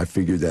I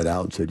figured that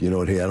out and said, hey,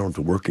 I don't have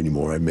to work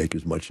anymore. I make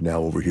as much now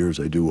over here as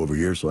I do over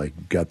here, so I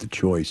got the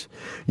choice.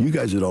 You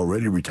guys had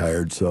already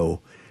retired,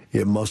 so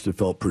it must have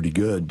felt pretty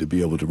good to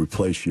be able to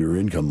replace your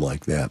income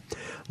like that.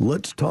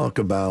 Let's talk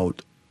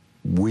about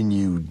when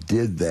you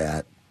did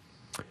that.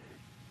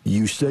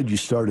 You said you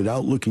started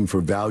out looking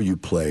for value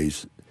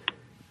plays,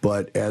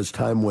 but as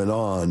time went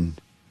on,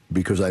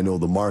 because I know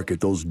the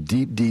market, those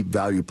deep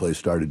value plays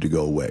started to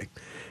go away.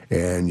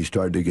 And you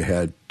started to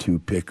had to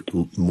pick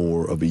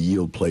more of a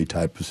yield play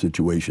type of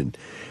situation.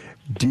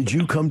 Did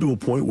you come to a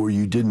point where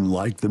you didn't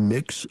like the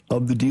mix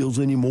of the deals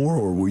anymore,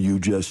 or were you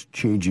just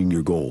changing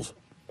your goals?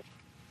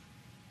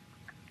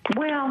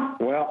 Well,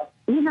 go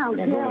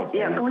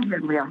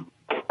ahead, Will.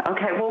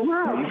 Okay, well,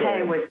 we're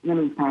okay with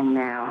anything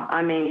now.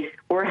 I mean,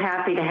 we're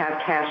happy to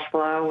have cash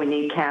flow. We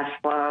need cash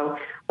flow.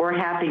 We're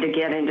happy to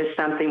get into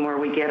something where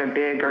we get a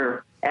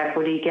bigger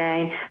equity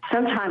gain.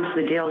 Sometimes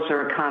the deals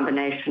are a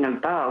combination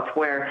of both,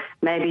 where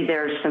maybe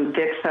there's some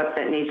fix-up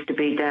that needs to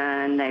be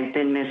done. They've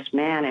been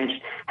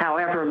mismanaged.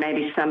 However,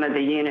 maybe some of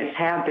the units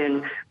have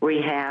been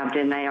rehabbed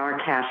and they are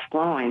cash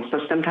flowing.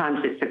 So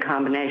sometimes it's a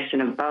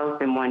combination of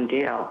both in one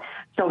deal.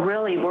 So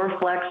really, we're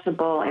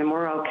flexible and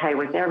we're okay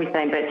with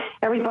everything, but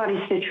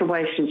everybody's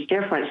situation's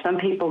different. Some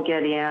people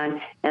get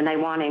in and they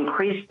want to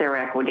increase their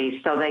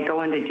equity, so they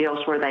go into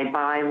deals where they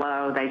buy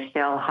low, they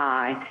sell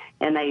high,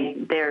 and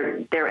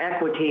their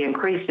equity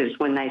increases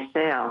when they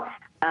sell.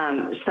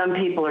 Some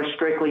people are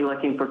strictly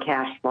looking for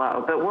cash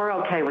flow, but we're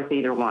okay with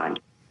either one.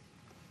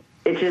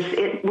 We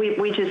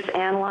just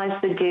analyze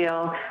the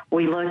deal.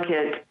 We look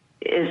at,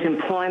 is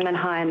employment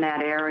high in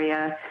that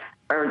area?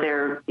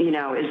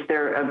 Is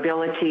there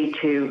ability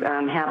to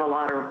have a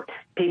lot of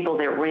people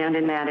that rent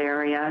in that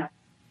area?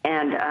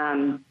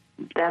 And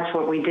that's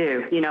what we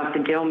do. If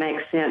the deal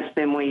makes sense,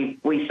 then we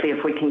see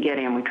if we can get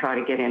in. We try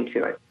to get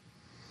into it.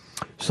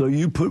 So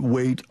you put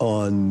weight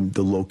on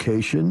the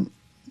location.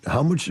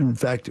 How much, in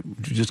fact,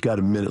 you just got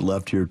a minute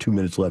left here, 2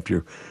 minutes left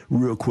here.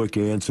 Real quick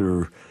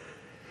answer.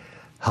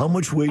 How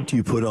much weight do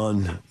you put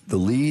on the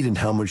lead and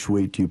how much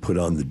weight do you put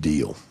on the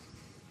deal?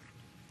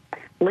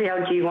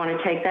 Leo, do you want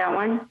to take that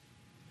one?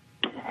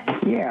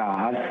 Yeah,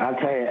 I'll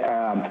tell you.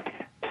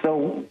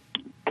 So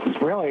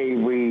really,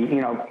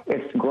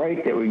 it's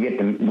great that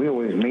we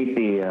always meet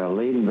the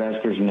lead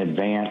investors in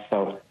advance.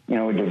 So,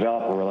 we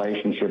develop a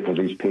relationship with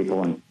these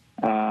people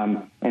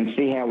and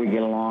see how we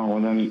get along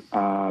with them.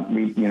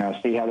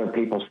 See how their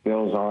people's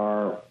skills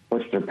are,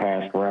 what's their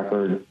past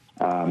record,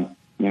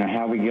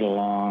 how we get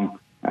along.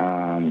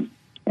 And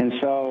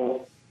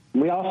so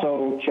we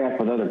also check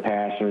with other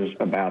passers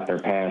about their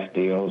past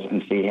deals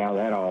and see how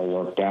that all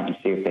worked out and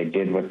see if they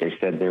did what they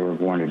said they were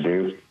going to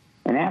do.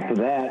 And after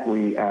that,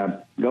 we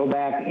go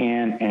back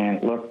in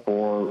and look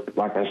for,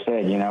 like I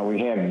said,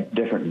 we have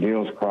different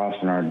deals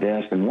crossing our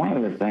desk. And one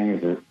of the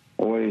things that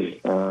always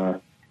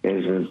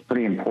is a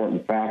pretty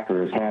important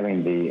factor is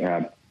having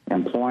the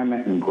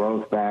employment and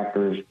growth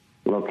factors,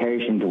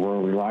 location to where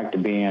we like to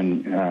be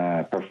in,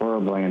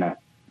 preferably in a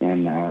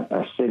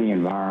city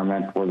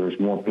environment where there's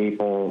more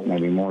people,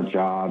 maybe more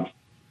jobs.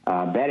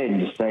 That isn't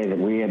to say that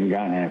we haven't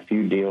gotten a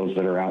few deals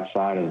that are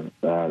outside of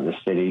the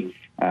city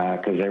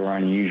because they were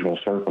unusual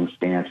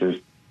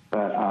circumstances.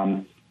 But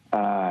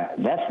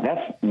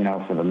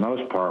that's for the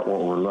most part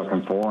what we're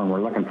looking for, and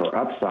we're looking for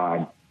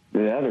upside.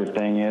 The other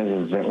thing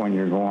is that when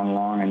you're going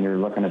along and you're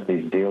looking at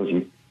these deals,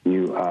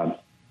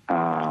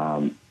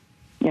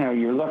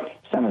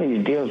 some of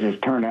these deals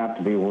just turned out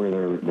to be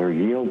where they're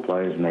yield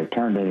plays, and they've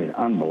turned into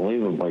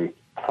unbelievably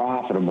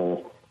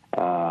profitable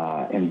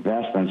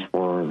investments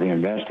for the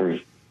investors.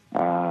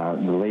 The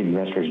lead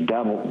investors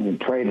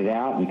traded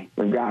out, and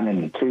we've gotten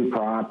into 2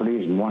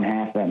 properties, and one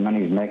half of that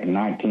money is making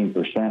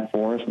 19%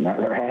 for us, and the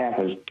other half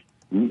is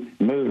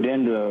moved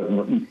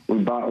into. We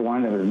bought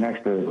one that was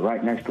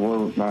right next to where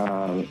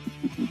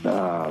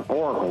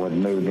Oracle had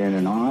moved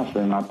in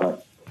honestly, and I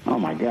thought, oh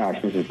my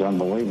gosh, this is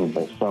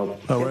unbelievable. So,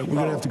 all right, we're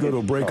going to have to go to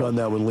a break on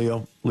that one,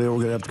 Leo. Leo, we're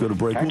going to have to go to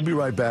break. We'll be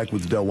right back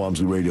with the Del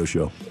Walmsley Radio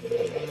Show.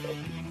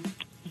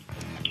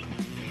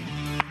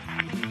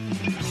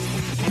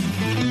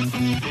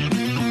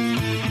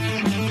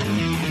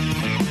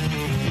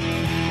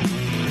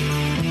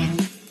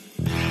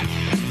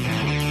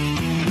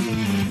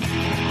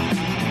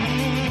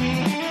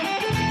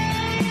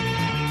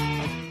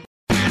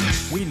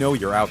 We know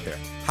you're out there,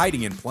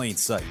 hiding in plain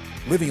sight,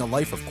 living a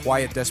life of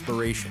quiet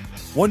desperation,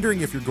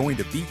 wondering if you're going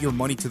to beat your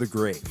money to the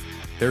grave.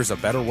 There's a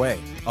better way,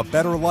 a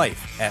better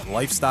life at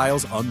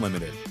Lifestyles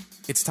Unlimited.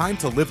 It's time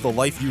to live the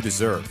life you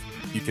deserve.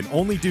 You can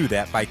only do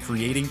that by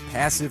creating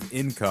passive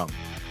income.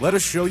 Let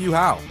us show you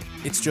how.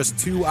 It's just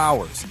 2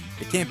 hours.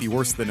 It can't be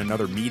worse than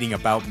another meeting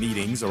about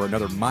meetings or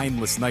another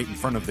mindless night in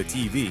front of the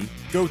TV.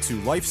 Go to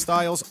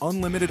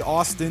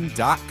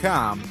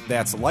LifestylesUnlimitedAustin.com.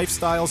 That's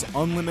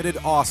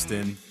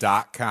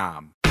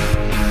LifestylesUnlimitedAustin.com.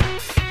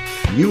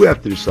 You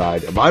have to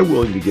decide, am I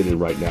willing to get in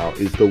right now?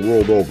 Is the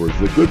world over? Is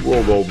the good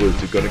world over?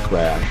 Is it going to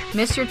crash?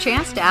 Miss your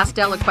chance to ask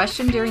Del a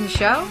question during the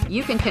show?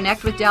 You can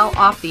connect with Del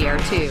off the air,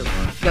 too.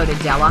 Go to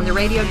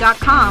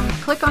DelOnTheRadio.com,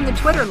 click on the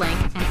Twitter link,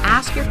 and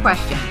ask your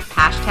question.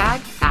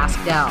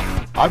 #AskDel.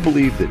 I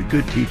believe that a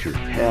good teacher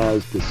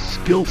has the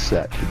skill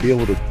set to be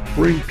able to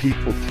bring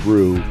people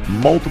through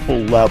multiple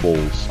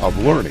levels of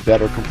learning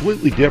that are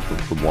completely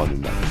different from one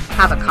another.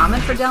 Have a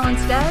comment for Del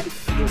instead?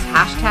 Use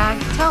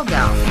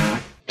 #TellDel.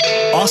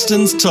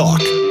 Austin's Talk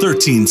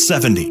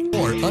 1370.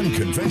 More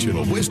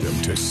unconventional wisdom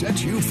to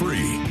set you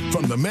free.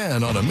 From the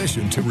man on a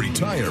mission to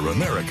retire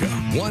America,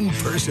 one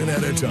person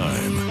at a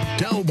time,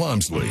 Del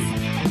Walmsley.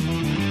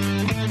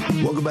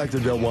 Welcome back to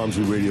the Del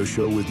Walmsley Radio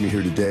Show. With me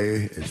here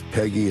today is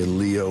Peggy and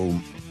Leo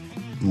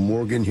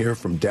Morgan here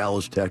from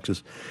Dallas,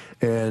 Texas.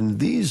 And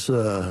this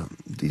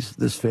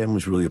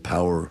family's really a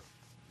power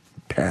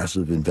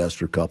passive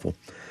investor couple.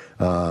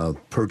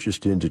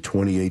 Purchased into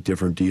 28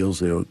 different deals.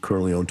 They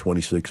currently own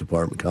 26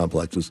 apartment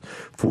complexes,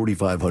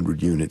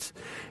 4,500 units.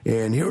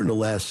 And here in the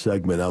last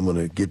segment, I'm going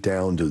to get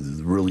down to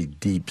the really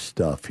deep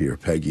stuff here,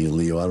 Peggy and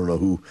Leo. I don't know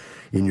who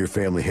in your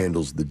family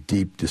handles the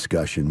deep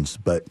discussions,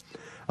 but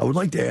I would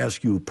like to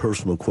ask you a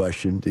personal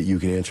question that you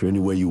can answer any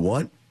way you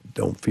want.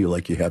 Don't feel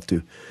like you have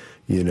to,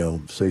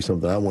 say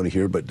something I want to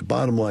hear. But the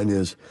bottom line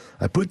is,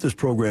 I put this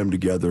program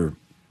together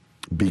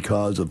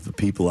because of the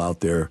people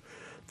out there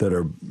that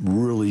are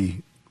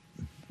really,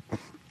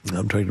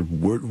 I'm trying to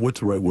what's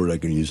the right word I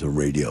can use on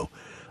radio?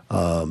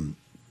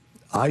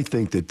 I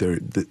think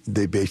that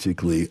they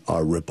basically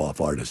are rip-off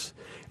artists.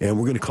 And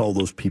we're going to call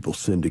those people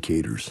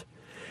syndicators.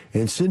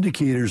 And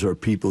syndicators are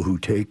people who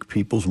take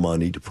people's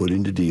money to put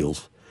into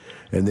deals,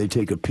 and they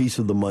take a piece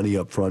of the money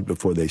up front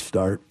before they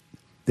start.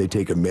 They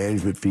take a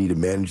management fee to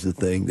manage the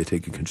thing. They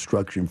take a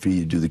construction fee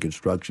to do the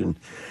construction.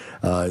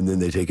 And then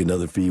they take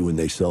another fee when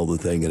they sell the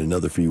thing and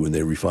another fee when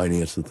they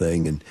refinance the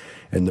thing.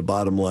 And the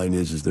bottom line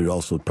is they're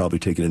also probably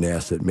taking an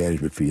asset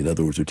management fee. In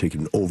other words, they're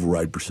taking an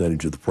override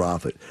percentage of the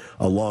profit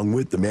along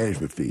with the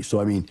management fee.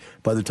 So, I mean,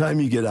 by the time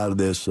you get out of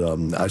this,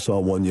 I saw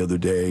one the other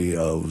day. It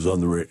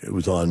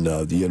was on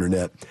the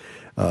internet.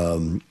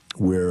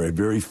 Where a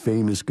very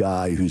famous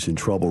guy who's in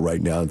trouble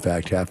right now, in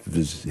fact, half of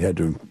his had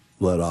to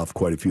let off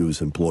quite a few of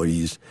his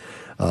employees,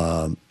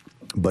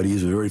 but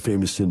he's a very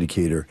famous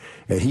syndicator,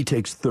 and he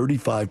takes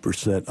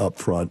 35% up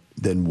front,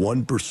 then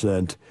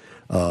 1%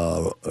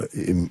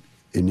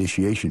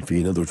 initiation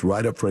fee. In other words,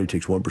 right up front, he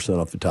takes 1%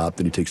 off the top,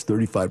 then he takes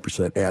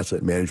 35%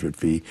 asset management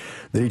fee,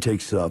 then he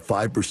takes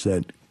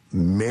 5%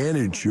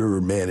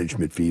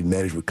 management fee,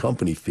 management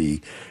company fee,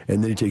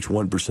 and then he takes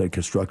 1%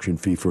 construction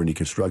fee for any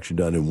construction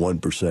done and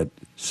 1%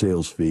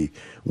 sales fee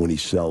when he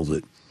sells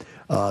it.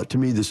 To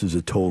me, this is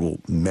a total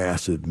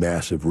massive,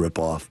 massive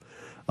ripoff.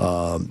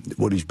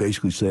 What he's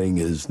basically saying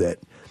is that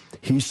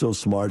he's so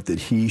smart that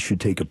he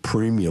should take a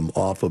premium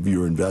off of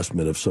your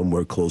investment of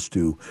somewhere close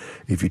to,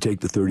 if you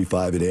take the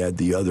 35 and add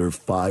the other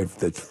 5,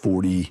 that's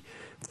 42%,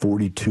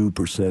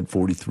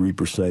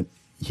 43%,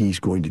 he's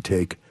going to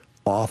take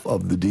off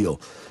of the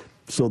deal.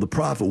 So the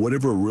profit,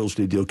 whatever a real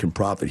estate deal can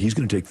profit, he's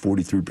going to take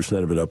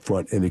 43% of it up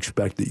front and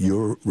expect that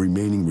your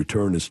remaining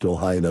return is still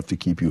high enough to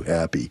keep you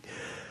happy.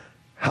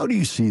 How do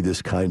you see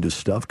this kind of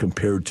stuff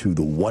compared to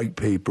the white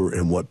paper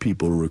and what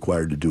people are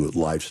required to do at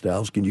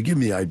Lifestyles? Can you give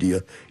me an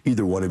idea?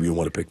 Either one of you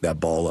want to pick that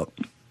ball up.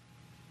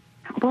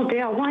 Well,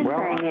 Dale, one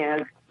thing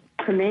is,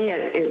 to me,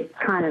 it's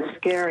kind of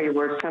scary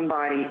where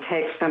somebody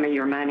takes some of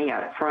your money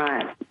up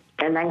front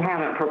and they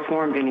haven't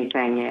performed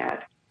anything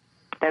yet.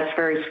 That's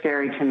very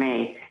scary to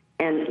me.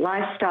 And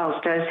Lifestyles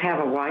does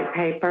have a white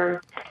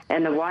paper,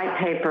 and the white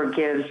paper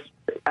gives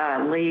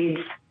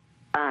leads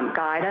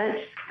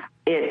guidance.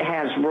 It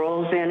has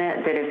rules in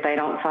it that if they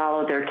don't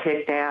follow, they're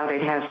kicked out.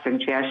 It has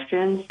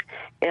suggestions.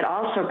 It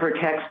also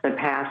protects the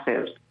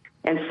passives.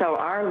 And so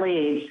our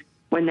leads,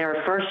 when they're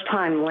a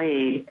first-time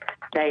lead,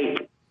 they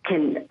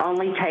can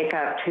only take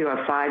up to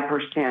a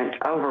 5%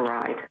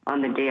 override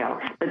on the deal.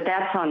 But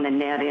that's on the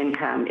net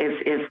income.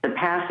 If the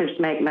passives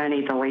make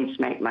money, the leads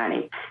make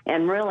money.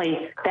 And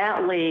really,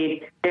 that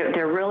lead,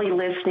 they're really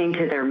listening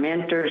to their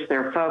mentors,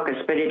 their focus,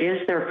 but it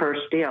is their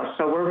first deal.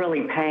 So we're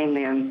really paying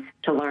them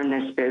to learn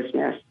this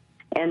business.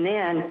 And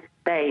then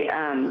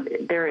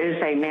there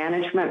is a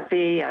management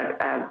fee,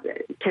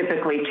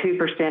 typically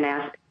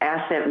 2%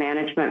 asset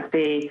management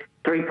fee,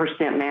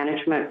 3%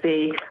 management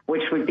fee,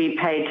 which would be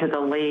paid to the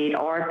lead,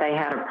 or if they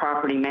had a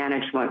property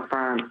management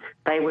firm,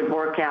 they would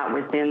work out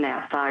within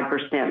that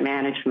 5%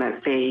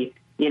 management fee,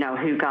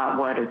 who got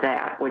what of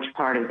that, which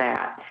part of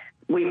that.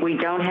 We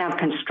don't have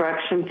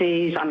construction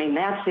fees. I mean,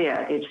 that's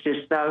it. It's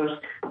just those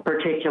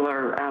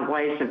particular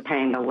ways of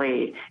paying the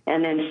lead.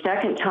 And then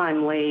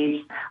second-time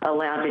leads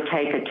allowed to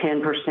take a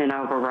 10%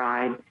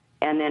 override,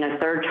 and then a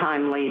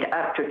third-time lead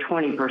up to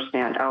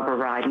 20%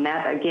 override. And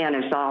that, again,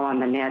 is all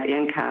on the net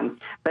income.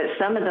 But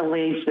some of the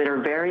leads that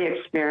are very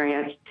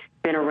experienced,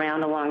 been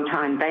around a long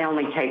time, they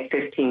only take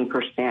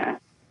 15%.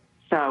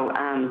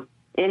 So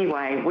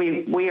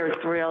anyway, we are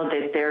thrilled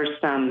that there's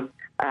some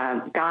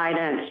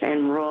guidance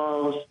and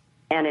rules,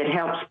 and it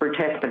helps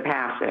protect the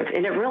passive.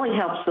 And it really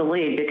helps the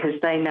lead because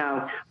they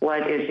know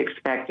what is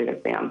expected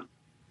of them.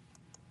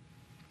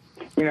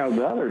 The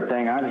other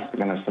thing I was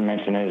going to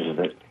mention is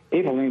that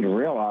people need to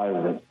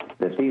realize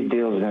that these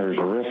deals, there's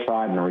a risk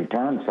side and a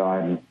return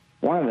side. And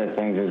one of the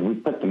things is we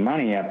put the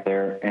money up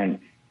there, and,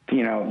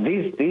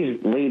 these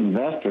lead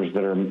investors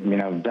that are,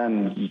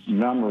 done a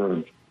number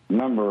of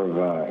number of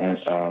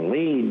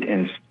lead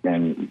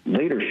and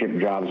leadership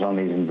jobs on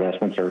these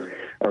investments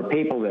are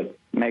people that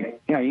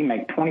make, you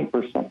make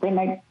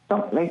 20%.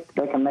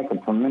 They can make a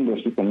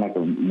tremendous, you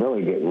can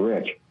really get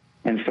rich.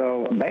 And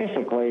so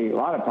basically, a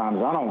lot of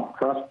times I don't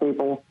trust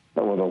people,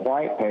 but with a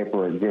white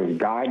paper, it gives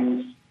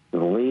guidance to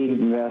the lead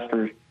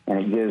investors, and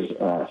it gives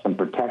some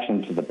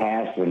protection to the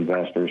passive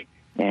investors,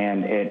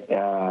 and it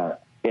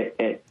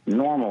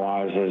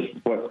normalizes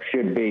what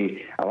should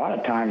be. A lot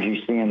of times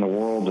you see in the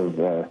world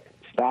of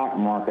stock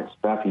market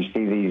stuff, you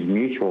see these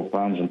mutual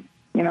funds, and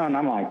and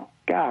I'm like,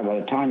 God, by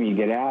the time you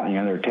get out,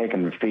 they're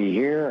taking a fee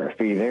here, a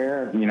fee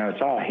there,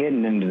 it's all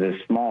hidden into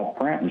this small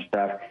print and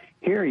stuff.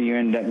 Here you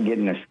end up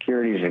getting a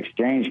Securities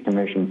Exchange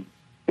Commission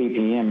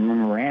PPM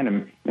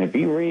memorandum, and if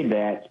you read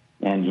that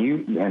and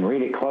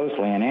read it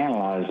closely and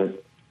analyze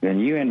it, then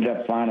you end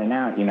up finding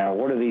out,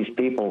 what are these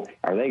people,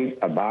 are they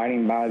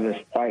abiding by this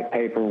white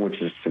paper,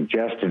 which is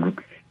suggested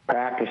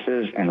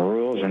practices and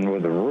rules, and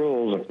with the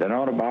rules, if they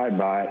don't abide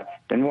by it,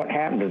 then what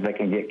happens is they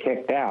can get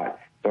kicked out.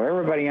 So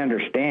everybody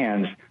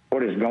understands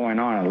what is going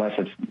on unless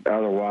it's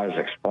otherwise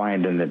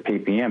explained in the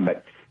PPM.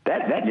 But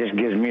that just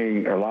gives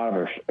me a lot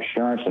of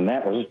assurance, and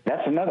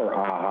that's another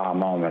aha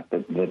moment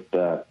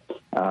that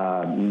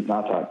I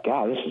thought,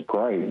 God, this is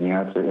great.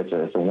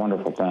 It's a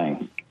wonderful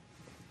thing.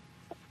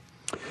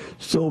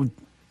 So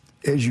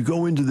as you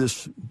go into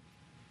this,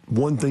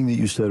 one thing that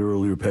you said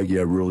earlier, Peggy,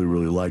 I really,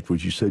 really liked,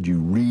 was you said you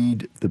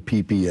read the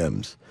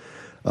PPMs.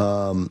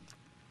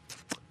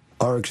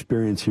 Our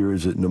experience here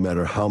is that no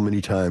matter how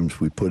many times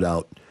we put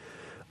out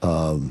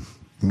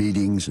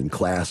meetings and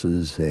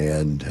classes,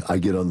 and I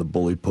get on the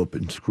bully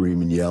pulpit and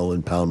scream and yell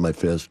and pound my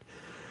fist,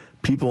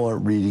 people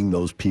aren't reading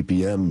those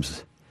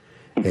PPMs,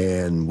 and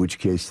in which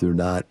case they're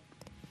not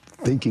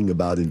thinking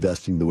about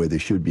investing the way they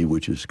should be,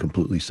 which is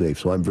completely safe.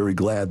 So I'm very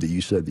glad that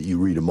you said that you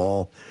read them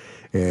all,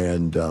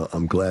 and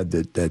I'm glad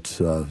that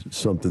that's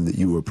something that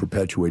you are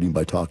perpetuating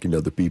by talking to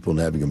other people and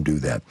having them do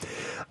that.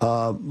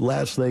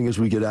 Last thing as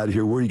we get out of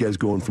here, where are you guys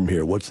going from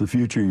here? What's the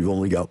future? You've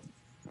only got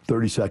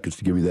 30 seconds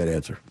to give me that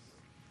answer.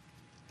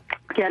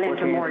 Get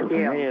into more deals.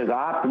 For me is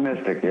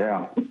optimistic,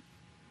 yeah.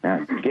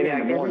 Get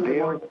into more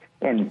deals.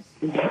 And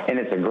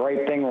it's a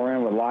great thing we're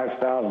in with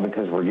Lifestyles,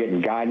 because we're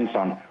getting guidance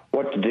on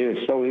what to do.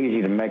 It's so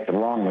easy to make the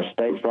wrong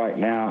mistakes right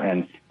now,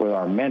 and with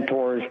our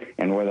mentors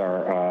and with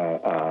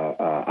our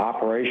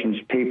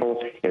operations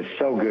people, it's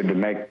so good to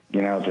make,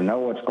 to know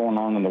what's going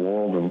on in the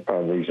world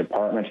of these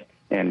apartments.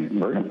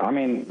 And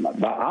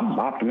I'm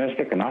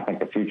optimistic, and I think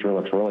the future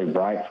looks really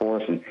bright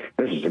for us. And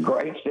this is a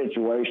great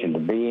situation to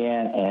be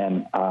in,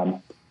 and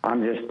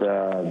I'm just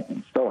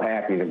so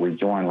happy that we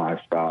joined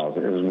Lifestyles.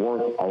 It was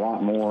worth a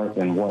lot more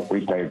than what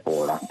we paid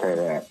for it, I can tell you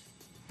that.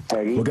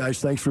 Peggy? Well, guys,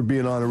 thanks for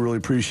being on. I really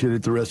appreciate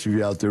it. The rest of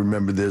you out there,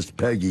 remember this: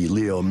 Peggy,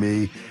 Leo,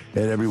 me,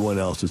 and everyone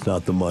else. It's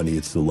not the money,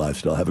 it's the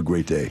lifestyle. Have a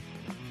great day.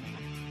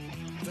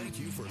 Thank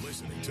you for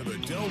listening to the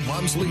Del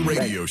Walmsley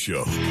Radio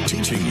Show,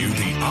 teaching you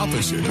the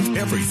opposite of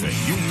everything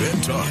you've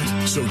been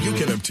taught, so you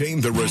can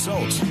obtain the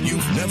results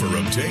you've never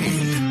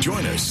obtained.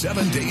 Join us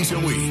 7 days a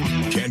week.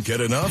 Can't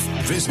get enough?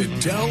 Visit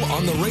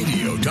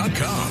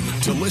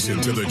DelOnTheRadio.com to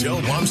listen to the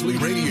Del Walmsley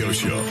Radio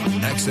Show,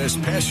 access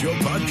past show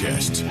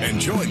podcasts, and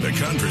join the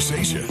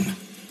conversation.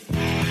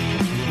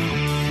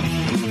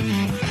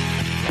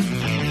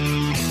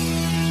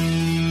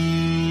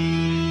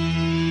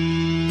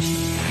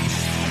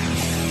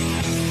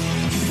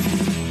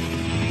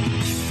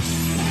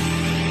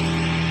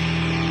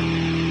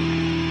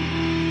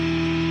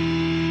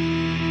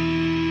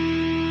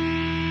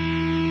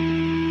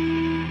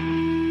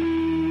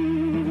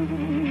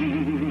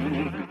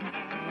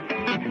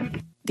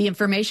 The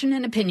information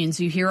and opinions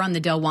you hear on the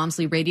Del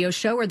Walmsley Radio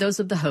Show are those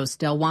of the host,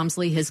 Del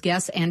Walmsley, his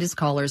guests, and his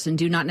callers, and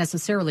do not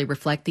necessarily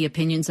reflect the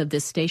opinions of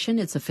this station,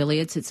 its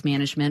affiliates, its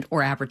management,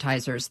 or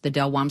advertisers. The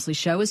Del Walmsley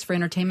Show is for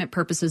entertainment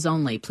purposes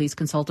only. Please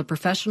consult a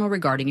professional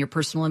regarding your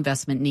personal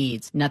investment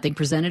needs. Nothing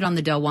presented on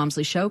the Del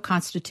Walmsley Show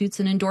constitutes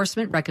an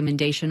endorsement,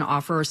 recommendation,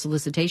 offer, or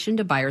solicitation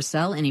to buy or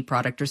sell any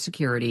product or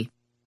security.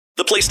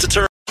 The place to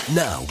turn.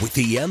 Now, with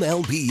the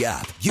MLB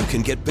app, you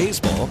can get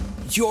baseball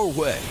your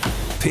way.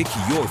 Pick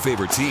your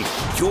favorite team,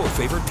 your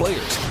favorite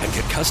players, and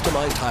get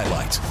customized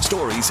highlights,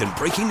 stories, and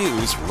breaking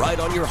news right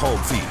on your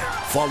home feed.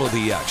 Follow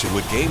the action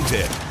with Game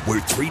Day, where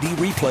 3D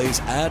replays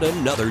add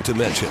another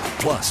dimension.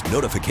 Plus,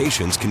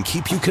 notifications can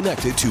keep you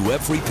connected to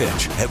every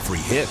pitch, every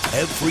hit,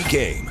 every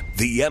game.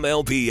 The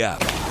MLB app.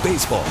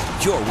 Baseball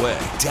your way.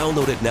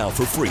 Download it now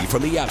for free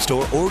from the App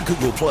Store or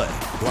Google Play.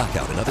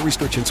 Blackout and other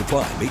restrictions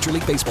apply. Major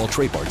League Baseball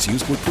trademarks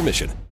used with permission.